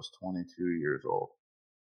up, I was 22 years old.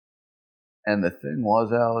 And the thing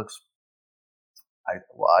was, Alex,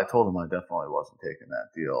 I told him I definitely wasn't taking that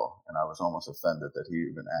deal, and I was almost offended that he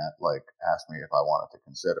even asked me if I wanted to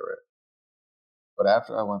consider it. But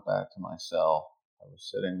after I went back to my cell, I was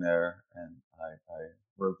sitting there and I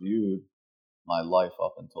reviewed my life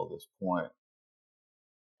up until this point,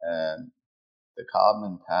 and the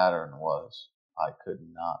common pattern was I could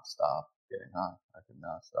not stop getting high. I could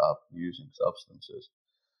not stop using substances.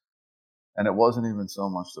 And it wasn't even so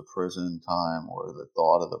much the prison time or the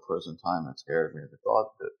thought of the prison time that scared me. The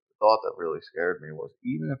thought that really scared me was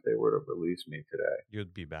even if they were to release me today,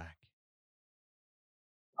 You'd be back.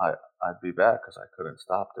 I'd be back because I couldn't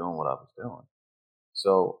stop doing what I was doing.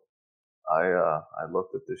 So I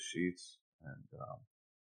looked at the sheets and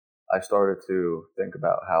I started to think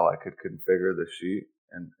about how I could configure the sheet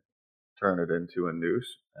and turn it into a noose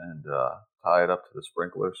and tie it up to the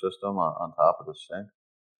sprinkler system on top of the sink.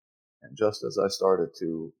 And just as I started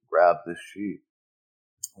to grab the sheet,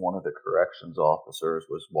 one of the corrections officers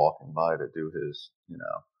was walking by to do his,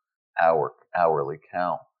 hourly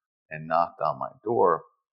count and knocked on my door.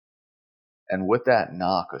 And with that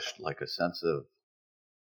knock, like a sense of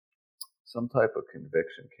some type of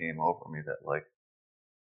conviction came over me that like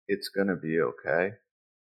it's gonna be okay.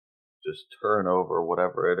 Just turn over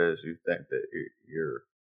whatever it is you think that you're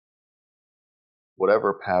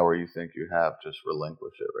whatever power you think you have. Just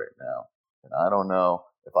relinquish it right now. And I don't know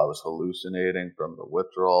if I was hallucinating from the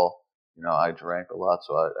withdrawal. I drank a lot,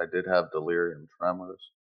 so I did have delirium tremors,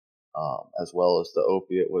 as well as the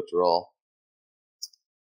opiate withdrawal.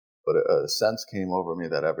 But a sense came over me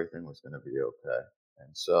that everything was going to be okay.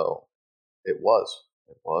 And so it was.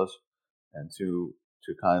 It was. And to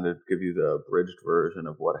kind of give you the abridged version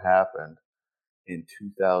of what happened, in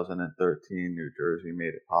 2013, New Jersey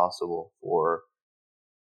made it possible for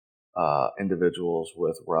individuals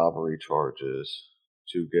with robbery charges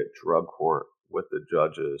to get drug court with the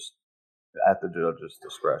judges at the judge's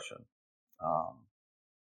discretion. Um,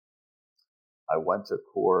 I went to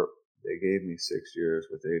court. They gave me 6 years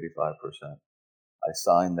with 85%. I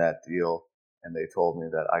signed that deal, and they told me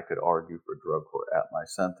that I could argue for drug court at my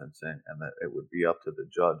sentencing, and that it would be up to the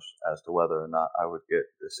judge as to whether or not I would get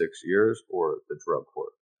the 6 years or the drug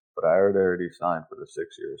court. But I had already signed for the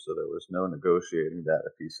 6 years, so there was no negotiating that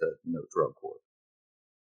if he said no drug court.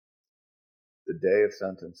 The day of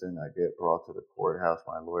sentencing, I get brought to the courthouse.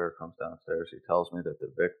 My lawyer comes downstairs. He tells me that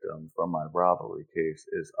the victim from my robbery case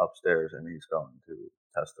is upstairs and he's going to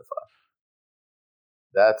testify.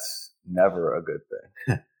 That's never a good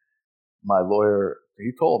thing. My lawyer,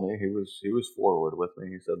 he told me, he was forward with me.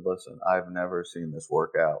 He said, "Listen, I've never seen this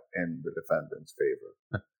work out in the defendant's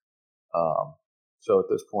favor." So at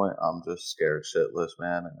this point, I'm just scared shitless,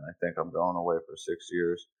 man, and I think I'm going away for 6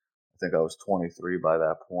 years. I think I was 23 by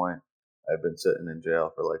that point. I'd been sitting in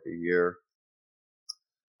jail for like a year.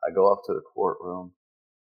 I go up to the courtroom,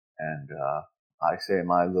 and I say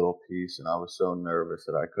my little piece, and I was so nervous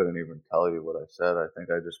that I couldn't even tell you what I said. I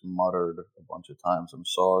think I just muttered a bunch of times, "I'm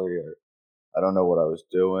sorry. I don't know what I was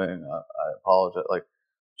doing. I apologize." Like,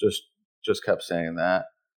 just kept saying that.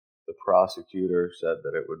 The prosecutor said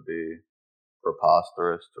that it would be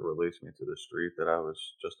preposterous to release me to the street, that I was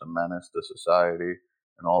just a menace to society,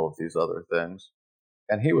 and all of these other things.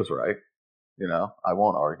 And he was right. I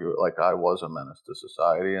won't argue it. Like, I was a menace to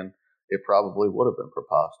society, and it probably would have been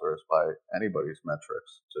preposterous by anybody's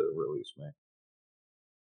metrics to release me.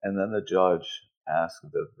 And then the judge asked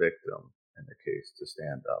the victim in the case to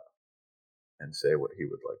stand up and say what he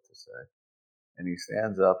would like to say. And he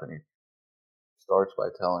stands up and he starts by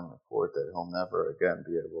telling the court that he'll never again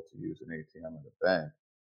be able to use an ATM at a bank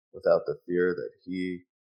without the fear that he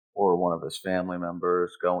or one of his family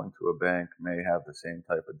members going to a bank may have the same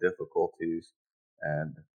type of difficulties.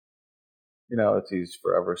 And, he's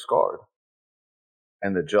forever scarred.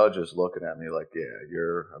 And the judge is looking at me like, "Yeah,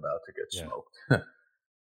 you're about to get Yeah. smoked."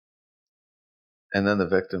 And then the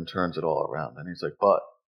victim turns it all around and he's like, "But,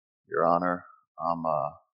 Your Honor, I'm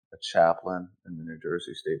a chaplain in the New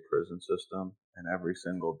Jersey State Prison System, and every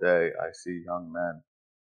single day I see young men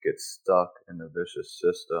get stuck in the vicious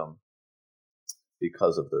system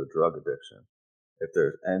because of their drug addiction. If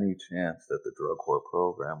there's any chance that the drug court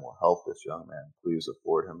program will help this young man, please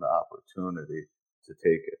afford him the opportunity to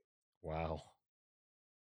take it." Wow.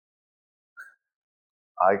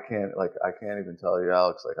 I can't even tell you,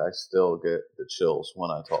 Alex, like, I still get the chills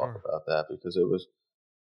when I talk Sure. about that, because it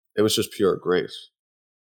was just pure grace.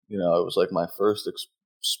 It was like my first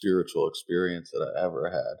spiritual experience that I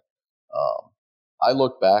ever had. I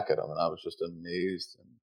look back at him and I was just amazed,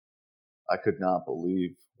 and I could not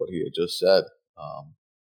believe what he had just said.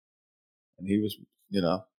 And he was, you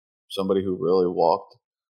know, somebody who really walked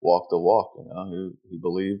the walk. He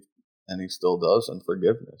believed, and he still does, in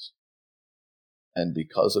forgiveness. And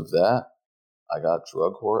because of that, I got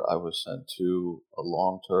drug court. I was sent to a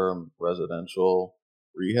long-term residential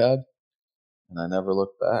rehab, and I never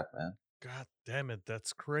looked back, man. God damn it,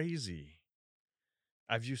 that's crazy.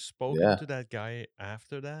 Have you spoken Yeah, to that guy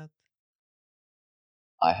after that?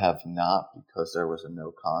 I have not, because there was a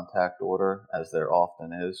no contact order, as there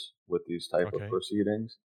often is with these type of Okay.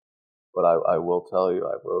 proceedings. But I will tell you,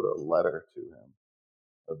 I wrote a letter to him,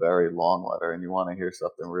 a very long letter. And you want to hear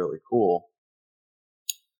something really cool?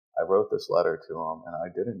 I wrote this letter to him, and I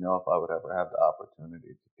didn't know if I would ever have the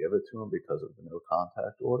opportunity to give it to him because of the no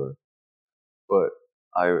contact order. But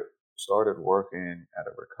I started working at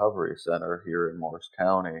a recovery center here in Morris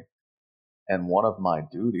County, and one of my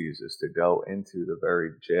duties is to go into the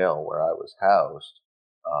very jail where I was housed,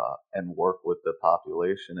 and work with the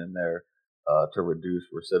population in there, to reduce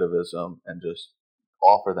recidivism and just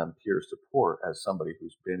offer them peer support as somebody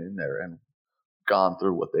who's been in there and gone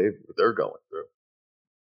through what they're going through.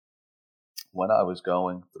 When I was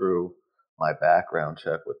going through my background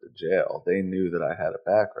check with the jail, they knew that I had a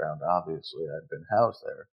background. Obviously, I'd been housed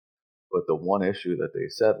there. But the one issue that they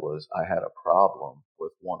said was I had a problem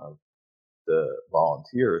with one of the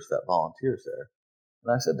volunteers that volunteers there.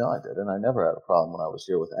 And I said, "No, I didn't. I never had a problem when I was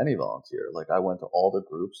here with any volunteer. Like, I went to all the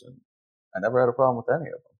groups and I never had a problem with any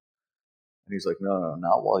of them." And he's like, "No, no,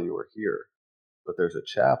 not while you were here. But there's a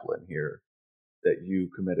chaplain here that you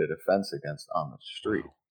committed offense against on the street."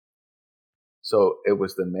 Wow. So it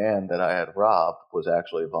was the man that I had robbed was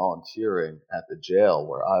actually volunteering at the jail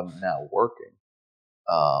where I'm now working.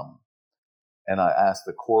 Um, And I asked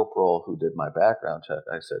the corporal who did my background check,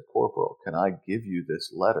 I said, "Corporal, can I give you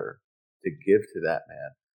this letter to give to that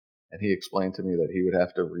man?" And he explained to me that he would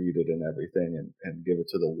have to read it and everything and give it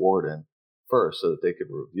to the warden first so that they could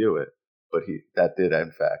review it. But that did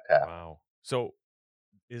in fact happen. Wow. So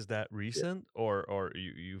is that Yeah, recent, or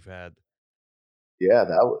you've had? yeah,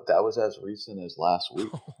 that was as recent as last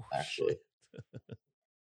week, Oh actually. shit.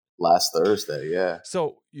 Last Thursday, yeah.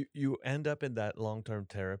 So you end up in that long-term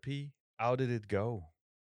therapy. How did it go?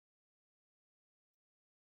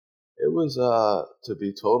 It was to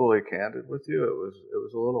be totally candid with you, it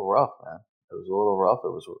was a little rough, man. It was a little rough. It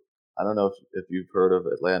was I don't know if you've heard of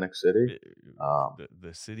Atlantic City. Uh, Um,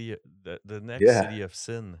 the city, the next yeah, city of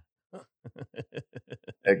sin.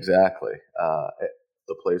 exactly.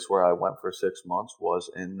 The place where I went for 6 months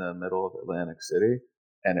was in the middle of Atlantic City,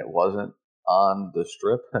 and it wasn't on the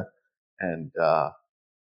strip. And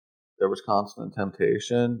there was constant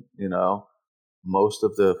temptation. Most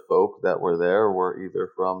of the folk that were there were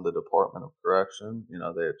either from the Department of Correction,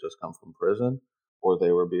 they had just come from prison, or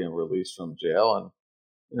they were being released from jail. And,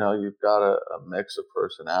 you've got a mix of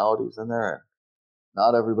personalities in there, and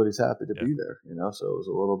not everybody's happy to Yeah, be there, so it was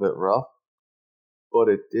a little bit rough, but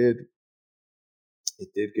it did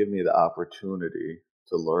give me the opportunity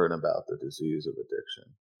to learn about the disease of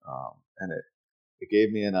addiction. And it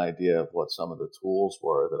gave me an idea of what some of the tools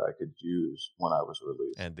were that I could use when I was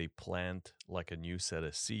released. and they plant like a new set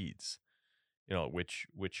of seeds, which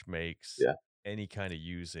makes Yeah. any kind of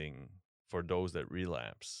using for those that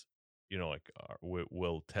relapse, like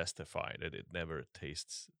will testify that it never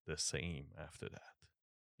tastes the same after that.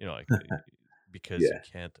 Because you Yeah.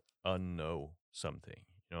 can't unknow something.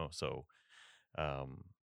 So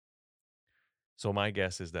so my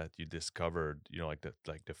guess is that you discovered,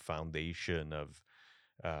 like the foundation of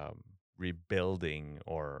um, rebuilding,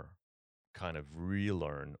 or kind of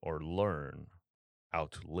relearn or learn how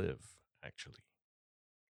to live, actually.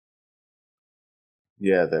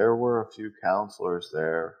 Yeah, there were a few counselors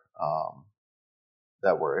there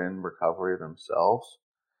that were in recovery themselves,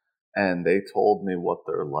 and they told me what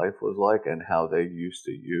their life was like and how they used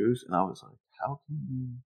to use. And I was like, how can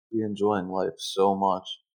you be enjoying life so much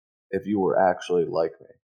if you were actually like me?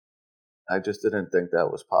 I just didn't think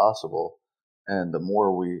that was possible. And the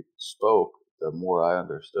more we spoke, the more I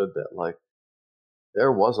understood that, like,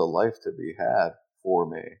 there was a life to be had for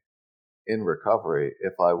me in recovery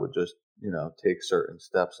if I would just, take certain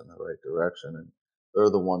steps in the right direction. And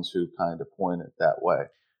they're the ones who kind of point it that way.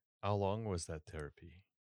 How long was that therapy?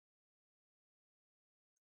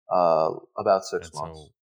 About six And months.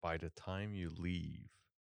 so by the time you leave,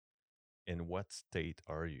 in what state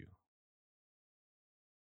are you?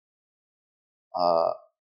 Uh,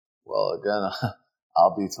 well, again,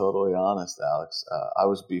 I'll be totally honest, Alex. I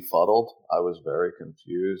was befuddled. I was very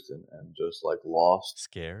confused and just like lost.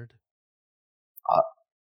 Scared? I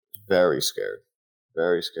was very scared,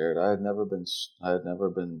 very scared. I had never been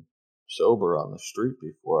sober on the street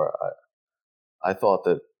before. I thought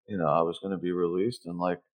that I was going to be released, and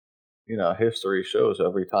like history shows,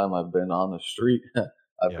 every time I've been on the street,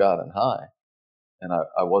 I've Yeah. gotten high, and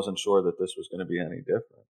I wasn't sure that this was going to be any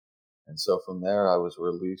different. And so from there, I was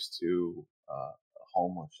released to a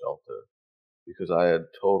homeless shelter because I had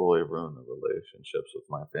totally ruined the relationships with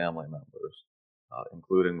my family members,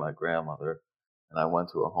 including my grandmother. And I went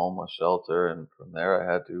to a homeless shelter, and from there,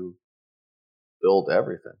 I had to build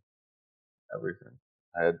everything. Everything.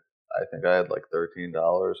 I had, I think I had like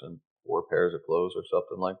 $13 and four pairs of clothes or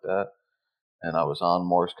something like that. And I was on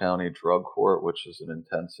Morris County Drug Court, which is an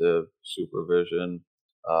intensive supervision.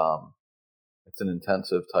 Um, it's an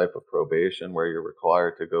intensive type of probation where you're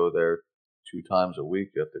required to go there 2 times a week.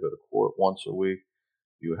 You have to go to court once a week.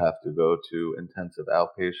 You have to go to intensive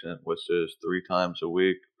outpatient, which is 3 times a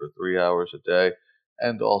week for 3 hours a day,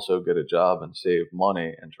 and also get a job and save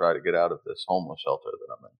money and try to get out of this homeless shelter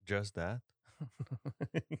that I'm Just that?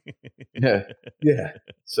 in. Yeah, yeah.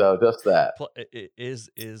 So just that.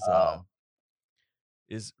 Um,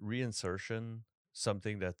 is reinsertion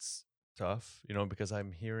something that's tough? Because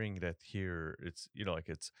I'm hearing that here it's, like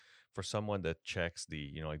it's for someone that checks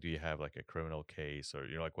the, like, do you have like a criminal case, or,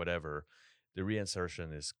 like whatever, the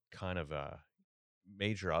reinsertion is kind of a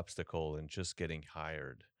major obstacle in just getting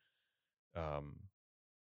hired. Um,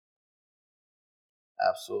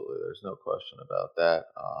 Absolutely, there's no question about that.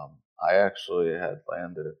 I actually had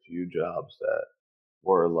landed a few jobs that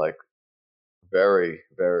were like very,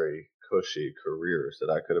 very cushy careers that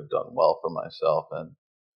I could have done well for myself, and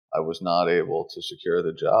I was not able to secure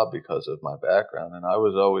the job because of my background. And I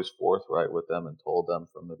was always forthright with them and told them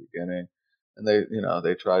from the beginning. And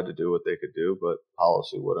they tried to do what they could do, but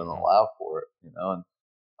policy wouldn't mhm. allow for it. And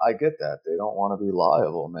I get that they don't want to be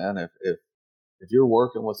liable, man. If you're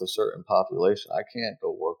working with a certain population, I can't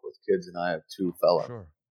go work with kids, and I have Oh, for sure.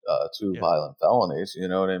 two Yeah. violent felonies. You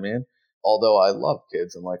know what I mean? Although I love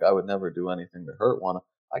kids and like I would never do anything to hurt one,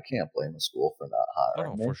 I can't blame a school for not Oh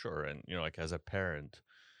hiring no, me. for sure. And like as a parent,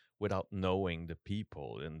 without knowing the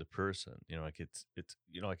people and the person, like it's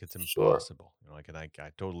like it's Sure. impossible. Like, and I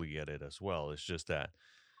totally get it as well. It's just that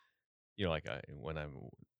like I when I'm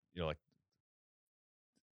like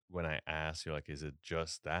when I ask you, like, is it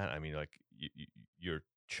just that? I mean, like, you're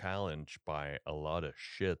challenged by a lot of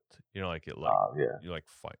shit. Like it, like Yeah. you like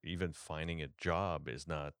even finding a job is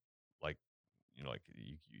not like like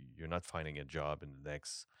you're not finding a job in the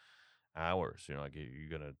next hours. Like you're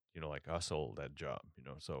gonna like hustle that job.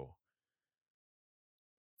 So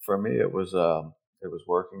For me, it was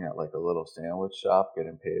working at like a little sandwich shop,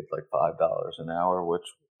 getting paid like $5 an hour, which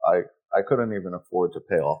I couldn't even afford to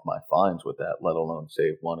pay off my fines with that, let alone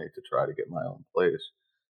save money to try to get my own place.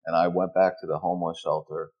 And I went back to the homeless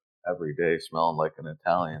shelter every day, smelling like an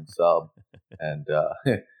Italian sub, and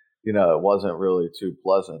it wasn't really too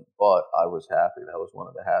pleasant, but I was happy. That was one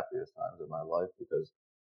of the happiest times of my life because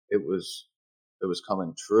it was it was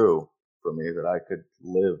coming true for me that I could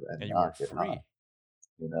live and and you were not get high. free.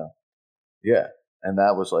 You know, yeah, and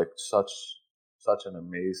that was like such an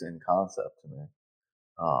amazing concept to me.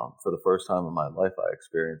 For the first time in my life, I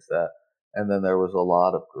experienced that, and then there was a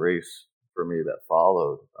lot of grace for me that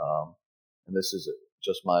followed. And this is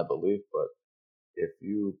just my belief, but if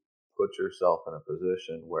you put yourself in a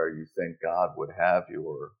position where you think God would have you,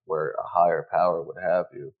 or where a higher power would have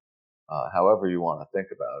you, however you want to think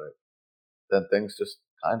about it, then things just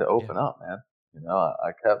kind of Yeah. open up, man.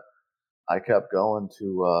 I kept going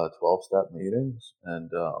to 12-step meetings,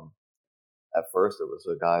 and at first it was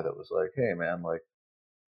a guy that was like, "Hey, man, like,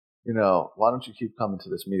 why don't you keep coming to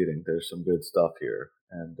this meeting? There's some good stuff here."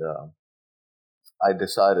 And I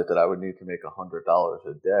decided that I would need to make $100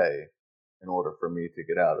 a day in order for me to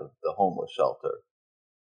get out of the homeless shelter.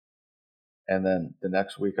 And then the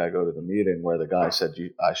next week, I go to the meeting where the guy said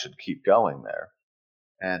I should keep going there,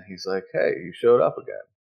 and he's like, "Hey, you showed up again."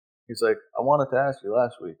 He's like, "I wanted to ask you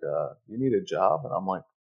last week, you need a job?" And I'm like,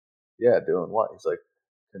 "Yeah, doing what?" He's like,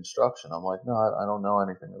 "Construction." I'm like, "No, I don't know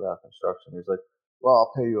anything about construction." He's like, "Well,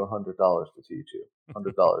 I'll pay you $100 to teach you,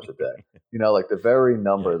 $100 a day." Like the very Yeah.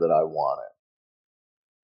 number that I wanted.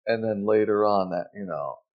 And then later on,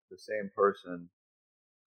 the same person,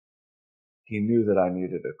 he knew that I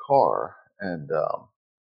needed a car, and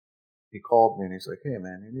he called me and he's like, "Hey,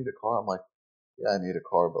 man, you need a car?" I'm like, "Yeah, I need a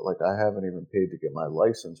car, but like I haven't even paid to get my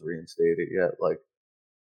license reinstated yet. Like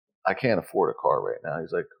I can't afford a car right now."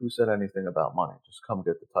 He's like, "Who said anything about money? Just come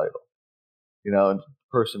get the title." And the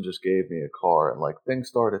person just gave me a car, and like things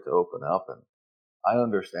started to open up. And I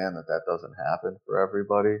understand that that doesn't happen for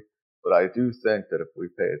everybody, but I do think that if we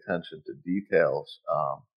pay attention to details,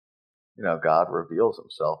 God reveals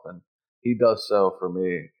himself, and he does so for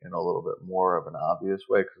me in a little bit more of an obvious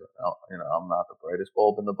way, because I'm not the brightest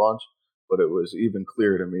bulb in the bunch, but it was even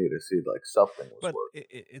clear to me to see like something was But working.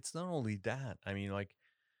 it's not only that. I mean, like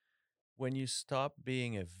when you stop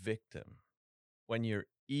being a victim, when your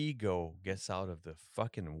ego gets out of the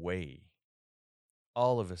fucking way,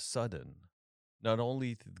 all of a sudden, not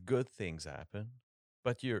only good things happen,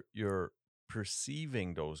 but you're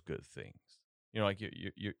perceiving those good things. Like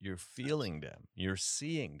you're feeling them, you're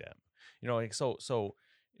seeing them. Like so.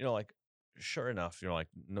 Like sure enough, like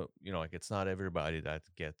no, like it's not everybody that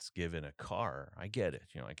gets given a car. I get it.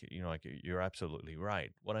 Like you're absolutely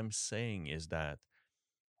right. What I'm saying is that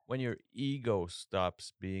when your ego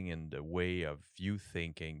stops being in the way of you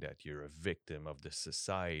thinking that you're a victim of the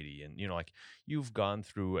society, and like you've gone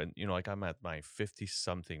through, and like I'm at my 50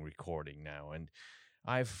 something recording now, and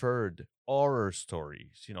I've heard horror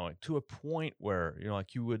stories, like to a point where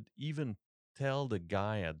like you would even tell the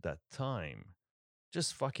guy at that time,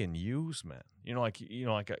 just fucking use, man. Like you,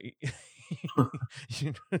 know,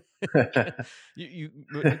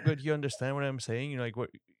 but you understand what I'm saying. Like what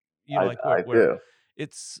like I where do.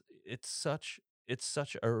 it's such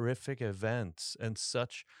horrific events, and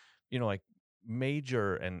such like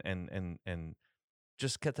major and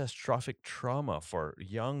just catastrophic trauma for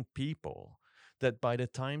young people, that by the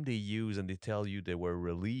time they use and they tell you they were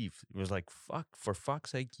relieved, it was like, fuck, for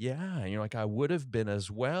fuck's sake, yeah. And you're like, I would have been as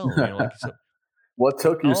well. Like so What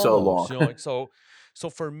took you so long? almost, like so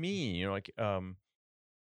for me, like,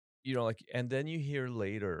 and then you hear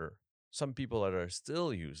later some people that are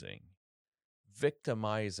still using,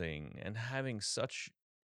 victimizing, and having such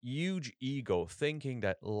huge ego, thinking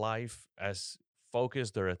that life has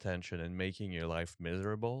focused their attention and making your life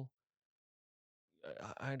miserable.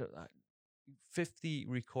 I don't. 50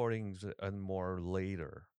 recordings and more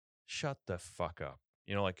later, shut the fuck up.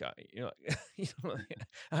 You know,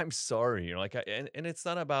 I'm sorry, and it's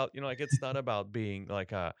not about, it's not about being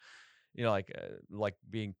like a, like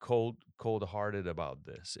being cold hearted about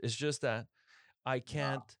this. It's just that I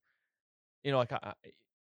No. can't, like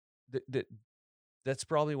th- th- that's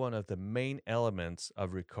probably one of the main elements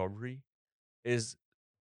of recovery is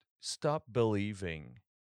stop believing.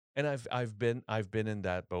 And I've been in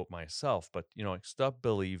that boat myself, but like, stop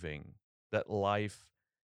believing that life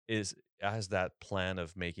is has that plan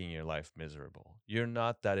of making your life miserable. You're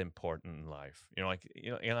not that important in life.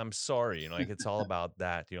 And I'm sorry, like, it's all about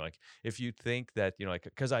that. Like, if you think that, like,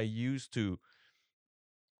 because I used to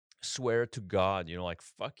swear to God, like,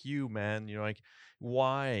 fuck you, man. Like,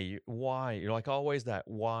 why? Like, always that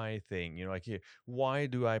why thing, like, why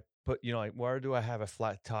do I put, like, why do I have a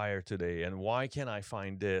flat tire today? And why can't I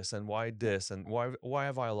find this? And why this? And why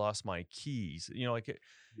have I lost my keys? Like,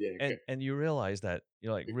 Yeah. and you realize that,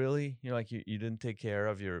 like, really, like, you didn't take care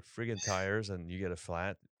of your friggin' tires and you get a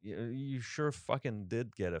flat. You sure fucking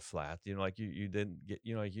did get a flat. Like, you didn't get,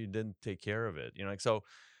 like, you didn't take care of it. Like, so,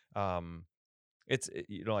 um,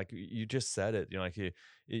 like, you just said it, like,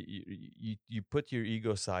 you put your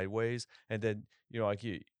ego sideways, and then, like,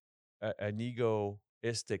 an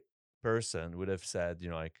egoistic person would have said,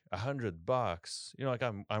 like, $100, like,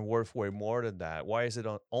 I'm worth way more than that. Why is it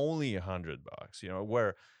only $100?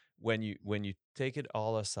 Where when you take it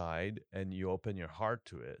all aside and you open your heart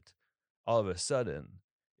to it, all of a sudden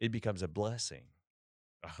it becomes a blessing.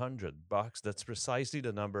 $100, that's precisely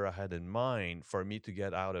the number I had in mind for me to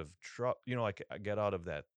get out of trouble, like, get out of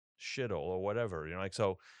that shithole or whatever, like,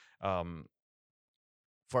 so, um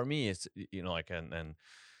for me, it's, like, and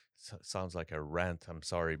sounds like a rant, I'm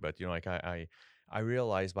sorry, but, like, I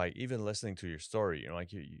realized by even listening to your story,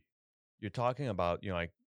 like, you're talking about,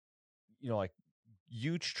 like,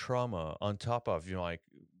 huge trauma on top of, like,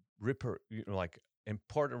 like,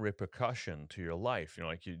 important repercussion to your life,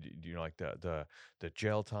 like, like, the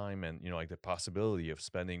jail time, and, like, the possibility of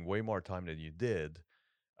spending way more time than you did.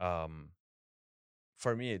 um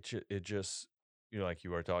for me, it just, like,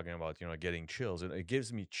 you were talking about, getting chills, and it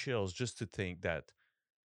gives me chills just to think that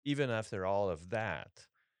even after all of that,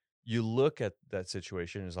 you look at that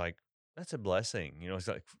situation as like, that's a blessing. It's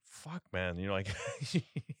like, fuck, man. Like,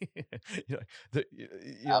 like,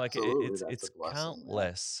 like, Absolutely, it's that's a it's blessing, man.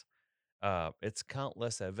 countless. It's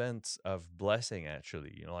countless events of blessing,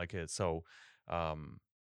 actually. Like, it's so. Um,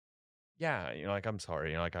 yeah, like, I'm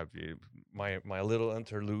sorry, like, I've my little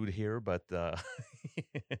interlude here, but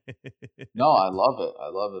No, I love it. I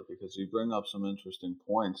love it because you bring up some interesting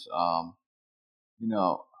points. You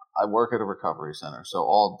know, I work at a recovery center, so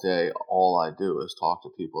all day, all I do is talk to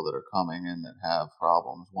people that are coming in that have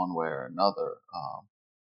problems one way or another.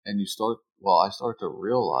 And I start to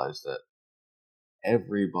realize that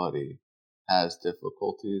everybody has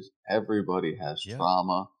difficulties, everybody has yeah,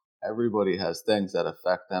 trauma, everybody has things that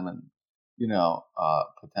affect them in,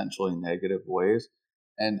 potentially negative ways.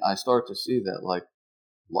 And I start to see that, like,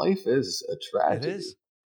 life is a it is. tragedy.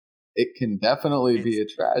 It can definitely be It's a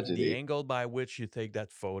the tragedy. angle by which you take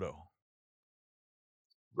that photo.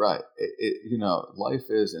 Right. Life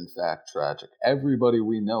is in fact tragic. Everybody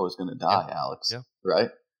we know is going to Yeah, die, Alex. yeah,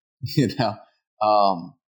 Right? you know,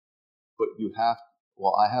 um, but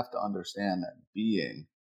I have to understand that being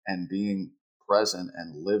present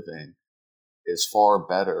and living is far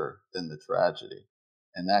better than the tragedy,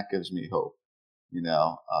 and that gives me hope. You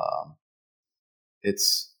know,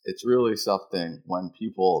 it's really something when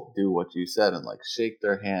people do what you said and, like, shake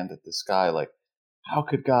their hand at the sky, like, how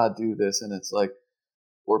could God do this? And it's like,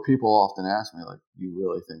 where people often ask me, like, "Do you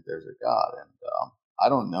really think there's a God?" And I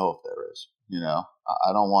don't know if there is.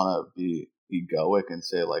 I don't want to be egoic and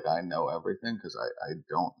say, like, I know everything, because I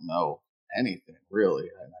don't know anything really,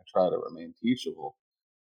 and I try to remain teachable.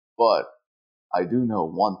 But I do know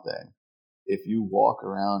one thing: if you walk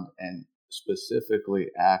around and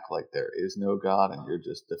specifically act like there is no God and you're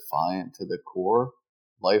just defiant to the core,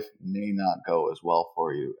 life may not go as well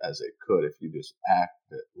for you as it could if you just act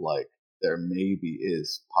like there maybe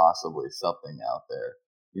is possibly something out there,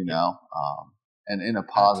 yeah, and in a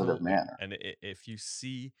positive absolutely. manner. And if you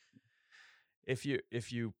see, if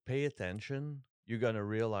you pay attention, you're gonna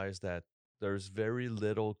realize that there's very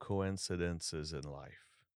little coincidences in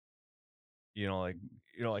life.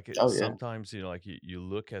 Like, Oh, yeah. sometimes, like, you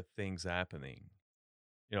look at things happening.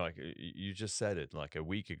 Like, you just said it, like, a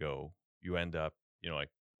week ago, you end up,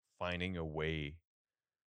 like, finding a way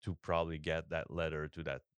to probably get that letter to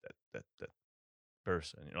that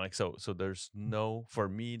person. Like, so there's no, for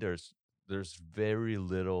me, there's very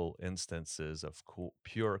little instances of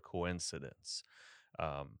pure coincidence.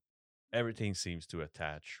 Um, Everything seems to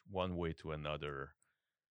attach one way to another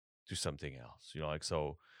to something else. Like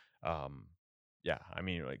so. Um, yeah, I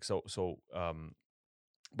mean, like so.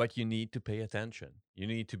 But you need to pay attention. You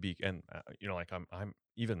need to be, and like I'm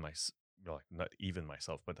even my, like not even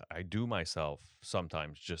myself, but I do myself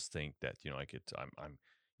sometimes just think that like I'm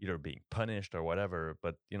either being punished or whatever.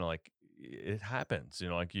 But like it happens.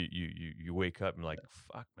 Like you wake up and like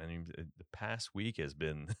fuck, man, the past week has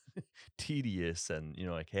been tedious and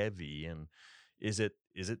like heavy. And is it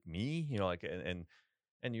me? Like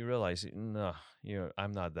and you realize, no,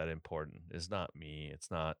 I'm not that important. It's not me.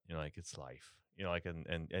 It's not, like it's life. Like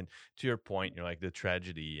and to your point, like the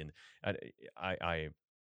tragedy, and I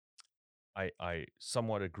I I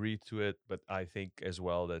somewhat agree to it, but I think as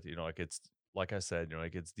well that like it's like I said,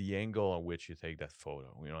 like it's the angle on which you take that photo.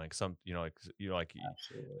 Like some,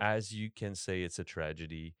 Absolutely. as you can say it's a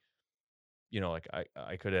tragedy. Like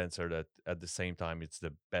I could answer that at the same time, it's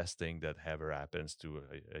the best thing that ever happens to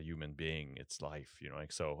a human being. It's life,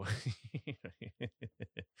 like so.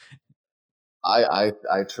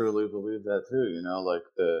 I truly believe that too. Like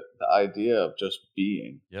the idea of just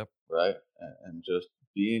being, Yep, right, and just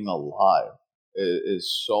being alive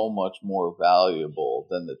is so much more valuable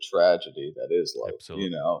than the tragedy that is life.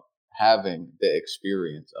 absolutely. Having the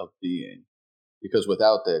experience of being, because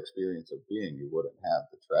without the experience of being, you wouldn't have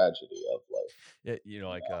the tragedy of life. Yeah, You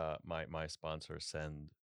like know, my sponsor send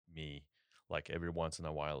me, like every once in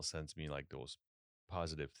a while, sends me like those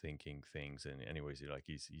positive thinking things. And anyways, like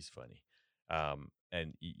he's funny.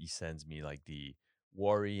 And he sends me like the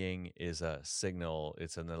worrying is a signal,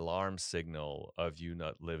 it's an alarm signal of you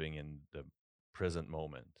not living in the present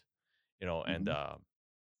moment. And hmm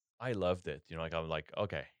I loved it. Like I'm like,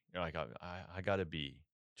 okay, like I gotta be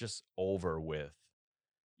just over with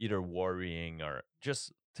either worrying or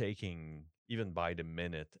just taking even by the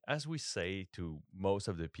minute, as we say to most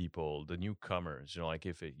of the people, the newcomers. Like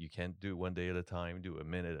if you can't do one day at a time, do a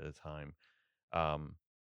minute at a time. um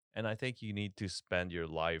and I think you need to spend your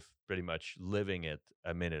life pretty much living it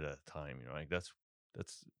a minute at a time. Like that's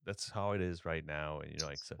how it is right now. And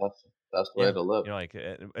like so, that's the best way yeah, to live. like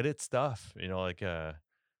and it's tough. Like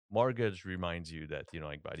mortgage reminds you that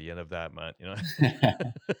like by the end of that month,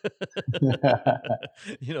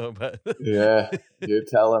 but Yeah, you're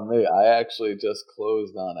telling me. I actually just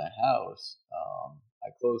closed on a house. I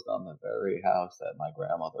closed on the very house that my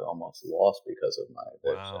grandmother almost lost because of my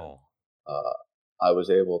addiction. wow. Uh, I was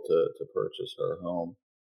able to purchase her home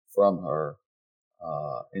from her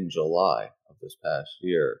in July of this past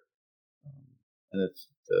year, um, and it's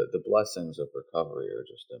the blessings of recovery are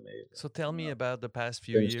just amazing. So tell me about the past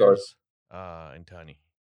few Things start. years, Antoni.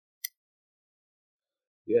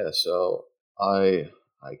 Yeah, so I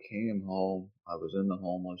came home. I was in the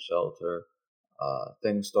homeless shelter.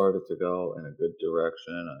 Things started to go in a good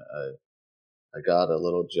direction. I got a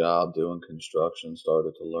little job doing construction.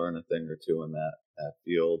 Started to learn a thing or two in that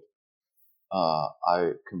field.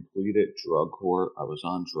 I completed drug court. I was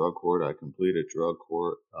on drug court. I completed drug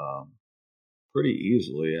court pretty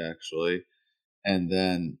easily, actually. And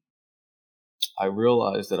then I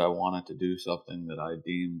realized that I wanted to do something that I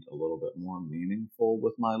deemed a little bit more meaningful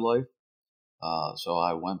with my life. So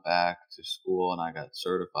I went back to school and I got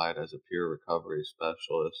certified as a peer recovery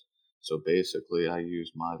specialist. So basically, I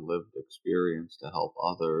use my lived experience to help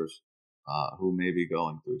others who may be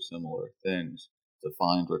going through similar things to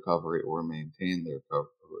find recovery or maintain their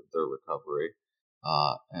recovery.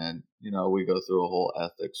 And we go through a whole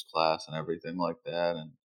ethics class and everything like that,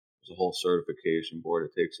 and there's a whole certification board.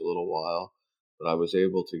 It takes a little while, but I was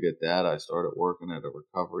able to get that. I started working at a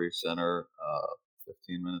recovery center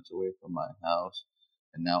 15 minutes away from my house.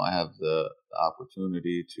 And now I have the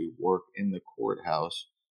opportunity to work in the courthouse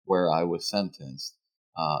where I was sentenced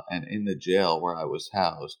and in the jail where I was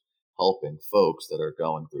housed, helping folks that are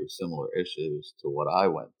going through similar issues to what I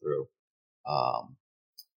went through. Um,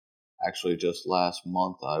 Actually, just last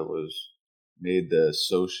month, I was made the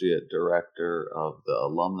associate director of the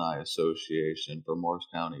Alumni Association for Morris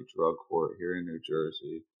County Drug Court here in New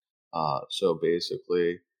Jersey. So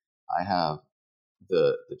basically, I have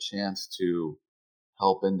the chance to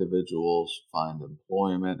help individuals find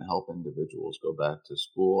employment, help individuals go back to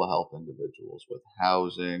school, help individuals with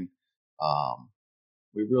housing. Um,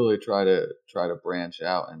 we really try to branch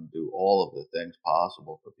out and do all of the things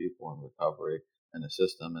possible for people in recovery and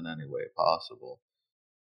assist them in any way possible.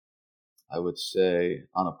 I would say,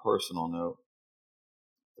 on a personal note,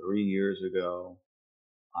 3 years ago,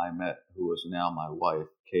 I met who is now my wife,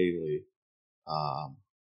 Kaylee. Um,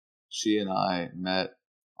 she and I met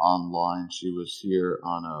online. She was here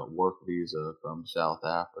on a work visa from South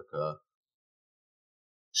Africa.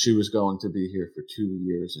 She was going to be here for 2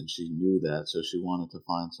 years, and she knew that, so she wanted to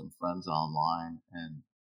find some friends online. And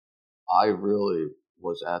I really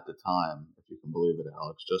was, at the time, if you can believe it,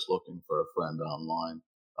 Alex, just looking for a friend online,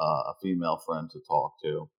 a female friend to talk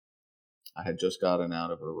to. I had just gotten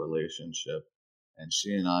out of a relationship, and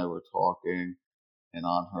she and I were talking, and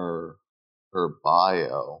on her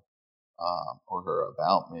bio, or her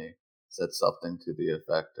about me, said something to the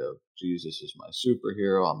effect of, Jesus is my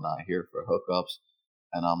superhero, I'm not here for hookups.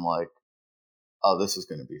 And I'm like, oh, this is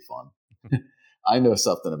going to be fun. I know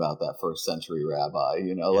something about that first century rabbi,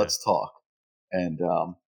 Yeah. let's talk. And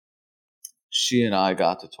she and I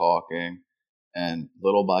got to talking, and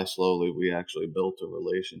little by slowly, we actually built a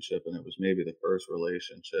relationship. And it was maybe the first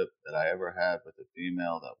relationship that I ever had with a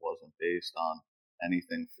female that wasn't based on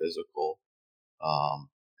anything physical.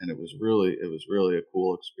 And it was really a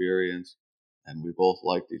cool experience, and we both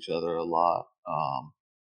liked each other a lot.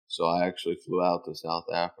 So I actually flew out to South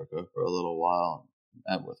Africa for a little while and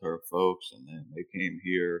met with her folks, and then they came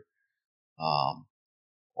here. Um,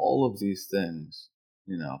 all of these things,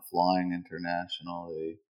 flying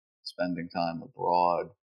internationally, spending time abroad,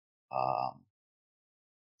 um,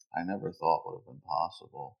 I never thought would have been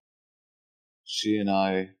possible. She and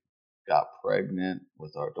I got pregnant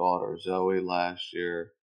with our daughter Zoe last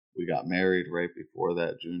year. We got married right before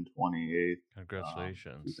that, June 28th,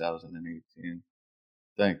 Congratulations. 2018.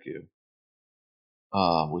 Thank you.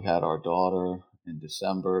 We had our daughter in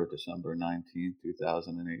December 19th,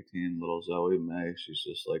 2018, little Zoe May. She's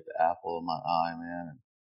just like the apple of my eye, man. And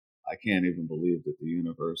I can't even believe that the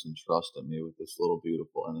universe entrusted me with this little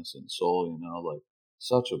beautiful innocent soul, like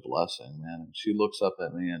such a blessing, man. And she looks up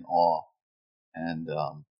at me in awe. And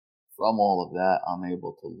from all of that, I'm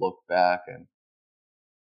able to look back, and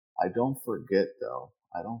I don't forget, though.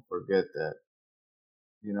 I don't forget that,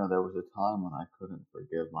 there was a time when I couldn't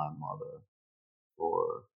forgive my mother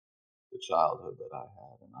for the childhood that I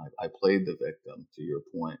had. And I played the victim, to your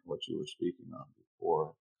point, what you were speaking on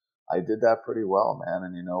before. I did that pretty well, man.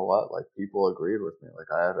 And you know what? Like, people agreed with me.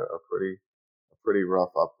 Like, I had a pretty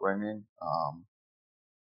rough upbringing,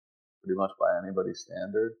 pretty much by anybody's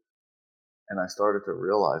standard. And I started to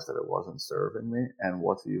realize that it wasn't serving me. And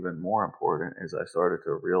what's even more important is I started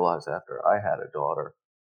to realize, after I had a daughter,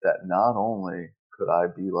 that not only could I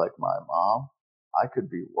be like my mom, I could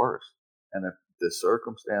be worse. And if the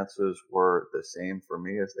circumstances were the same for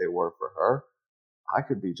me as they were for her, I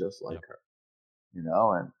could be just like Yep. her,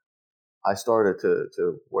 And I started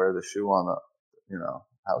to wear the shoe on the,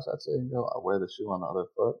 how's that saying go? I wear the shoe on the other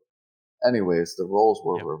foot. Anyways, the roles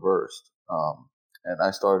were Yep. reversed. And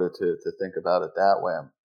I started to think about it that way.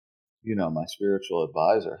 My spiritual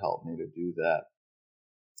advisor helped me to do that.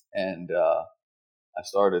 And I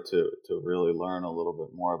started to really learn a little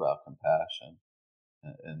bit more about compassion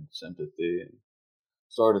and sympathy, and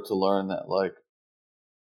started to learn that, like,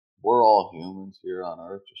 we're all humans here on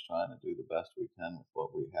earth, just trying to do the best we can with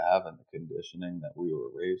what we have and the conditioning that we were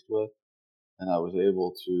raised with. And I was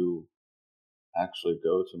able to actually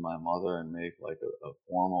go to my mother and make like a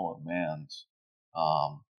formal amends.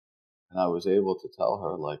 Um, and I was able to tell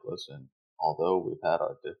her, like, listen, although we've had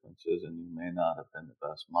our differences and you may not have been the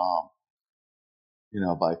best mom,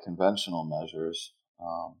 by conventional measures,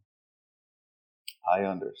 I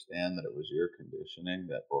understand that it was your conditioning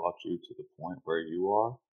that brought you to the point where you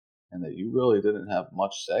are, and that you really didn't have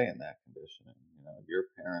much say in that conditioning. Your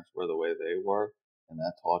parents were the way they were, and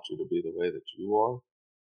that taught you to be the way that you are.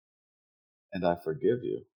 And I forgive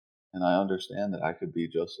you. And I understand that I could be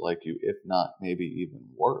just like you, if not maybe even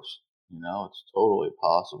worse. It's totally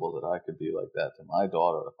possible that I could be like that to my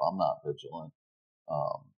daughter if I'm not vigilant,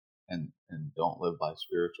 um, and don't live by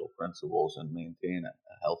spiritual principles and maintain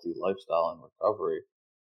a healthy lifestyle and recovery.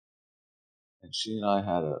 And she and I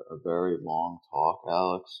had a very long talk,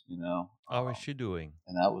 Alex, How is she doing?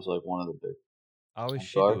 and that was like one of the big. How is I'm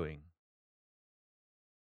she sorry? doing?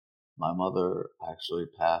 My mother actually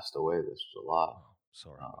passed away this July. Oh,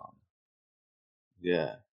 sorry about Um,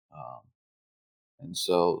 yeah. Um, and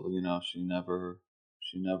so, she never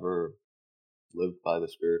lived by the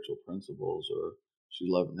spiritual principles, or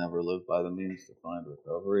never lived by the means to find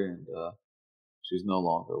recovery. And she's no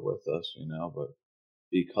longer with us, but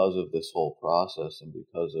because of this whole process, and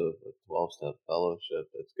because of a 12-step fellowship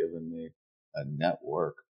that's given me a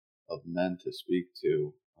network of men to speak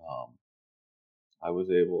to, I was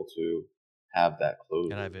able to have that and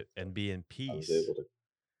closure have with it her. and be in I was peace. able to,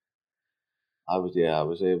 I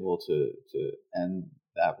was able to end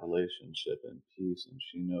that relationship in peace, and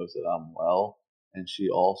she knows that I'm well, and she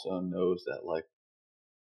also knows that, like,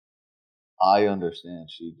 I understand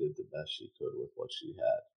she did the best she could with what she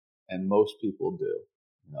had, and most people do.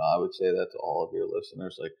 I would say that to all of your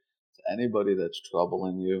listeners. Like, to anybody that's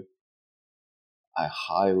troubling you, I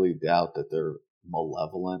highly doubt that they're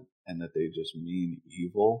malevolent and that they just mean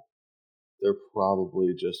evil. They're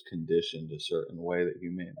probably just conditioned a certain way that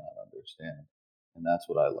you may not understand. And that's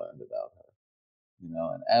what I learned about her.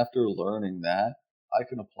 And after learning that, I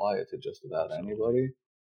can apply it to just about Absolutely. anybody.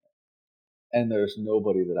 And there's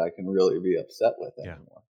nobody that I can really be upset with Yeah.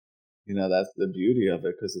 anymore. That's the beauty of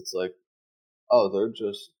it, because it's like, oh, they're,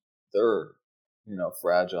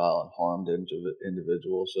 fragile and harmed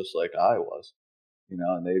individuals just like I was,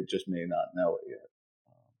 and they just may not know it yet.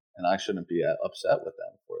 And I shouldn't be upset with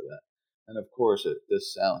them for that. And of course,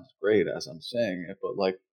 this sounds great as I'm saying it, but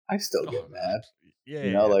like, I still Oh, get mad, yeah,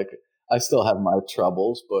 yeah, yeah. like, I still have my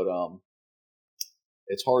troubles, but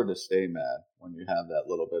it's hard to stay mad when you have that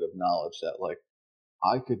little bit of knowledge that, like,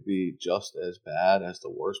 I could be just as bad as the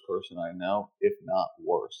worst person I know, if not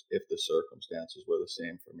worse, if the circumstances were the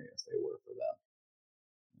same for me as they were for them.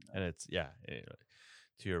 And it's yeah,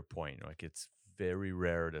 to your point, like it's very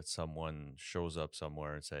rare that someone shows up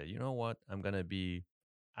somewhere and say, you know what, I'm gonna be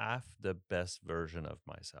half the best version of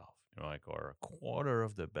myself, like or a quarter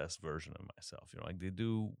of the best version of myself. Like they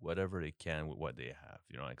do whatever they can with what they have.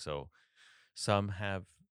 Like so some have,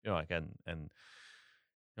 like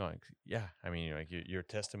like yeah, I mean, like your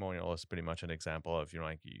testimonial is pretty much an example of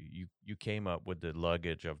like you came up with the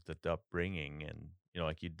luggage of the upbringing, and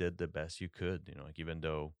like you did the best you could, like even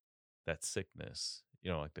though that sickness,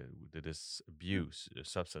 like this abuse,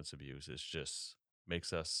 substance abuse, is just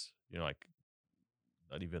makes us, like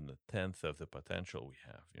not even the tenth of the potential we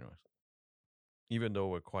have, even though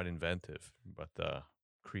we're quite inventive, but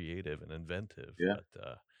creative and inventive, Yeah,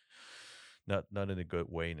 but not in a good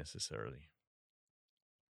way necessarily.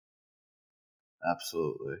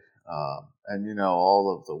 absolutely. And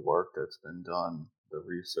all of the work that's been done, the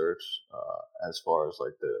research, as far as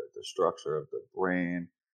like the structure of the brain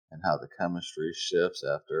and how the chemistry shifts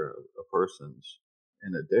after a person's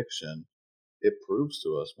in addiction, it proves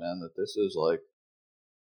to us, man, that this is like,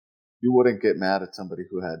 you wouldn't get mad at somebody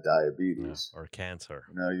who had Yeah, diabetes. or cancer.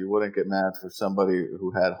 You wouldn't get mad for somebody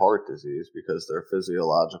who had heart disease because their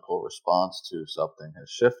physiological response to something has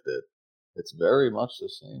shifted. It's very much the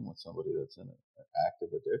same with somebody that's in an active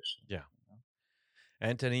addiction. Yeah.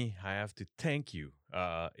 Anthony, I have to thank you.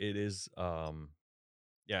 It is,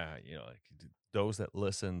 yeah, like those that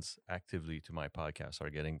listens actively to my podcast are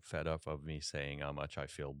getting fed up of me saying how much I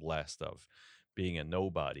feel blessed of being a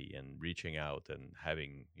nobody and reaching out and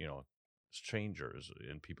having, strangers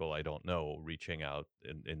and people I don't know reaching out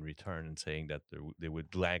in return and saying that they would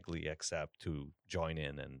gladly accept to join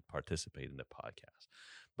in and participate in the podcast.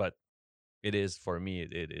 But it is for me,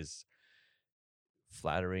 it is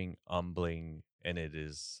flattering, humbling, and it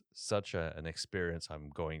is such an experience I'm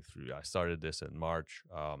going through. I started this in March,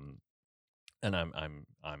 and I'm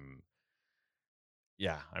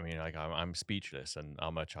yeah. I mean, like I'm speechless, and how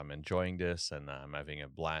much I'm enjoying this, and I'm having a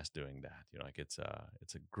blast doing that. Like it's a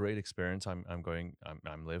great experience. I'm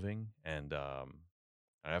living, and I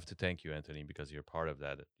have to thank you, Anthony, because you're part of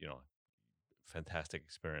that. Fantastic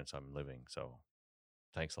experience I'm living. So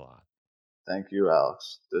thanks a lot. Thank you,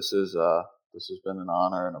 Alex. This has been an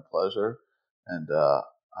honor and a pleasure, and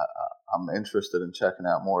I'm interested in checking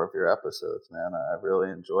out more of your episodes, man. I really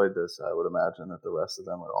enjoyed this. I would imagine that the rest of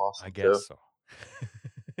them are I awesome guess too. so.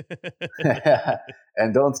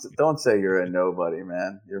 And don't say you're a nobody,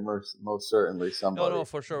 man. You're most certainly No, no, somebody.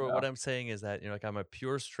 for sure. What I'm saying is that, like I'm a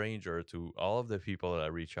pure stranger to all of the people that I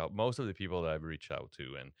reach out, most of the people that I've reached out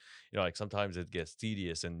to. And, like sometimes it gets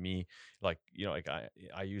tedious and me, like, like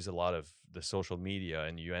I use a lot of the social media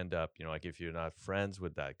and you end up, like if you're not friends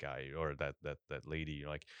with that guy or that lady,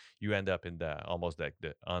 like you end up in the almost like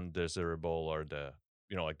the undesirable or the,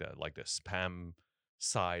 like the spam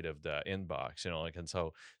side of the inbox, like, and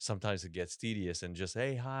so sometimes it gets tedious and just,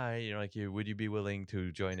 hey, hi, like you would you be willing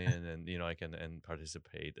to join in and I can and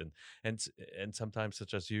participate and s- and sometimes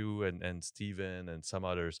such as you and Steven and some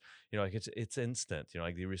others, like it's instant,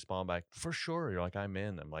 like they respond back for sure, like I'm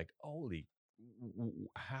in. I'm like, holy,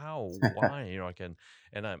 how, why, like and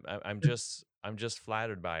I'm just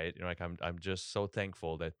flattered by it, like I'm just so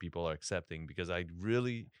thankful that people are accepting because I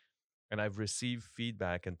really and I've received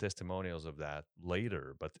feedback and testimonials of that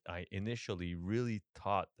later, but I initially really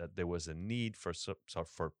thought that there was a need for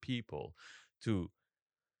people to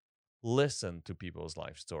listen to people's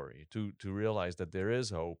life story, to realize that there is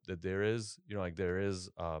hope, that there is, like there is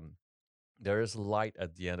light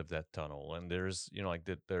at the end of that tunnel, and there's, like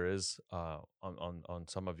that there is on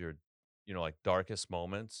some of your, like darkest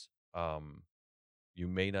moments. you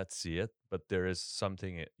may not see it, but there is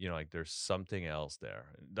something, like there's something else there.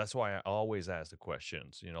 That's why I always ask the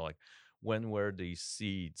questions, like when were these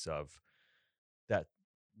seeds of that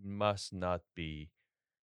must not be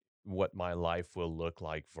what my life will look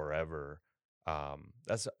like forever.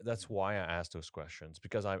 That's why I ask those questions,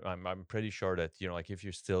 because I'm pretty sure that, like if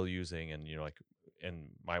you're still using, and like, and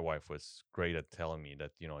my wife was great at telling me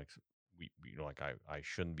that, like like I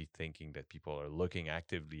shouldn't be thinking that people are looking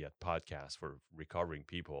actively at podcasts for recovering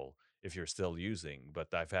people if you're still using.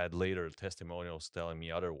 But I've had later testimonials telling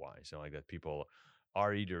me otherwise, like that people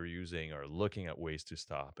are either using or looking at ways to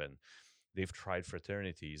stop, and they've tried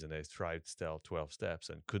fraternities and they've tried still 12 steps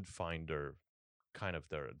and could find their kind of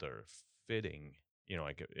their fitting,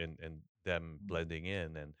 like in them blending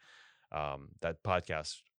in. And that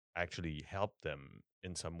podcast actually helped them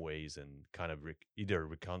in some ways, and kind of either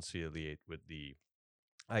reconciliate with the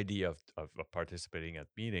idea of participating at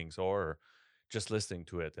meetings, or just listening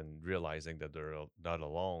to it and realizing that they're not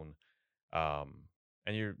alone. um,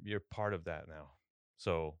 and you're part of that now.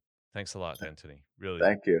 So thanks a lot, Anthony, really.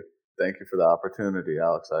 Thank you. Thank you for the opportunity,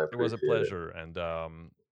 Alex. I It was a appreciate it. pleasure.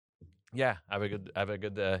 And yeah, have a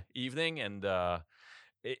good evening. And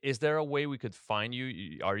is there a way we could find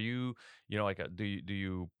you? Are you, like, do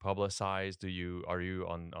you publicize? Are you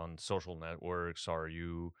on social networks? Are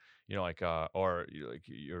you, like, or like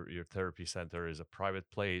your therapy center is a private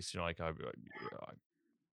place? Like,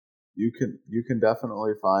 You can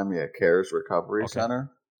definitely find me at CARES Recovery okay,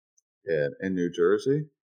 Center in New Jersey,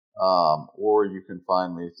 or you can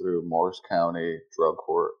find me through Morris County Drug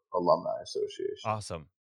Court Alumni Association. awesome.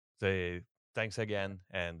 Say thanks again,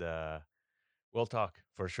 and we'll talk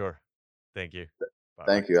for sure. Thank you. Bye bye.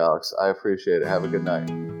 Thank you, Alex. I appreciate it. Have a good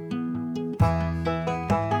night.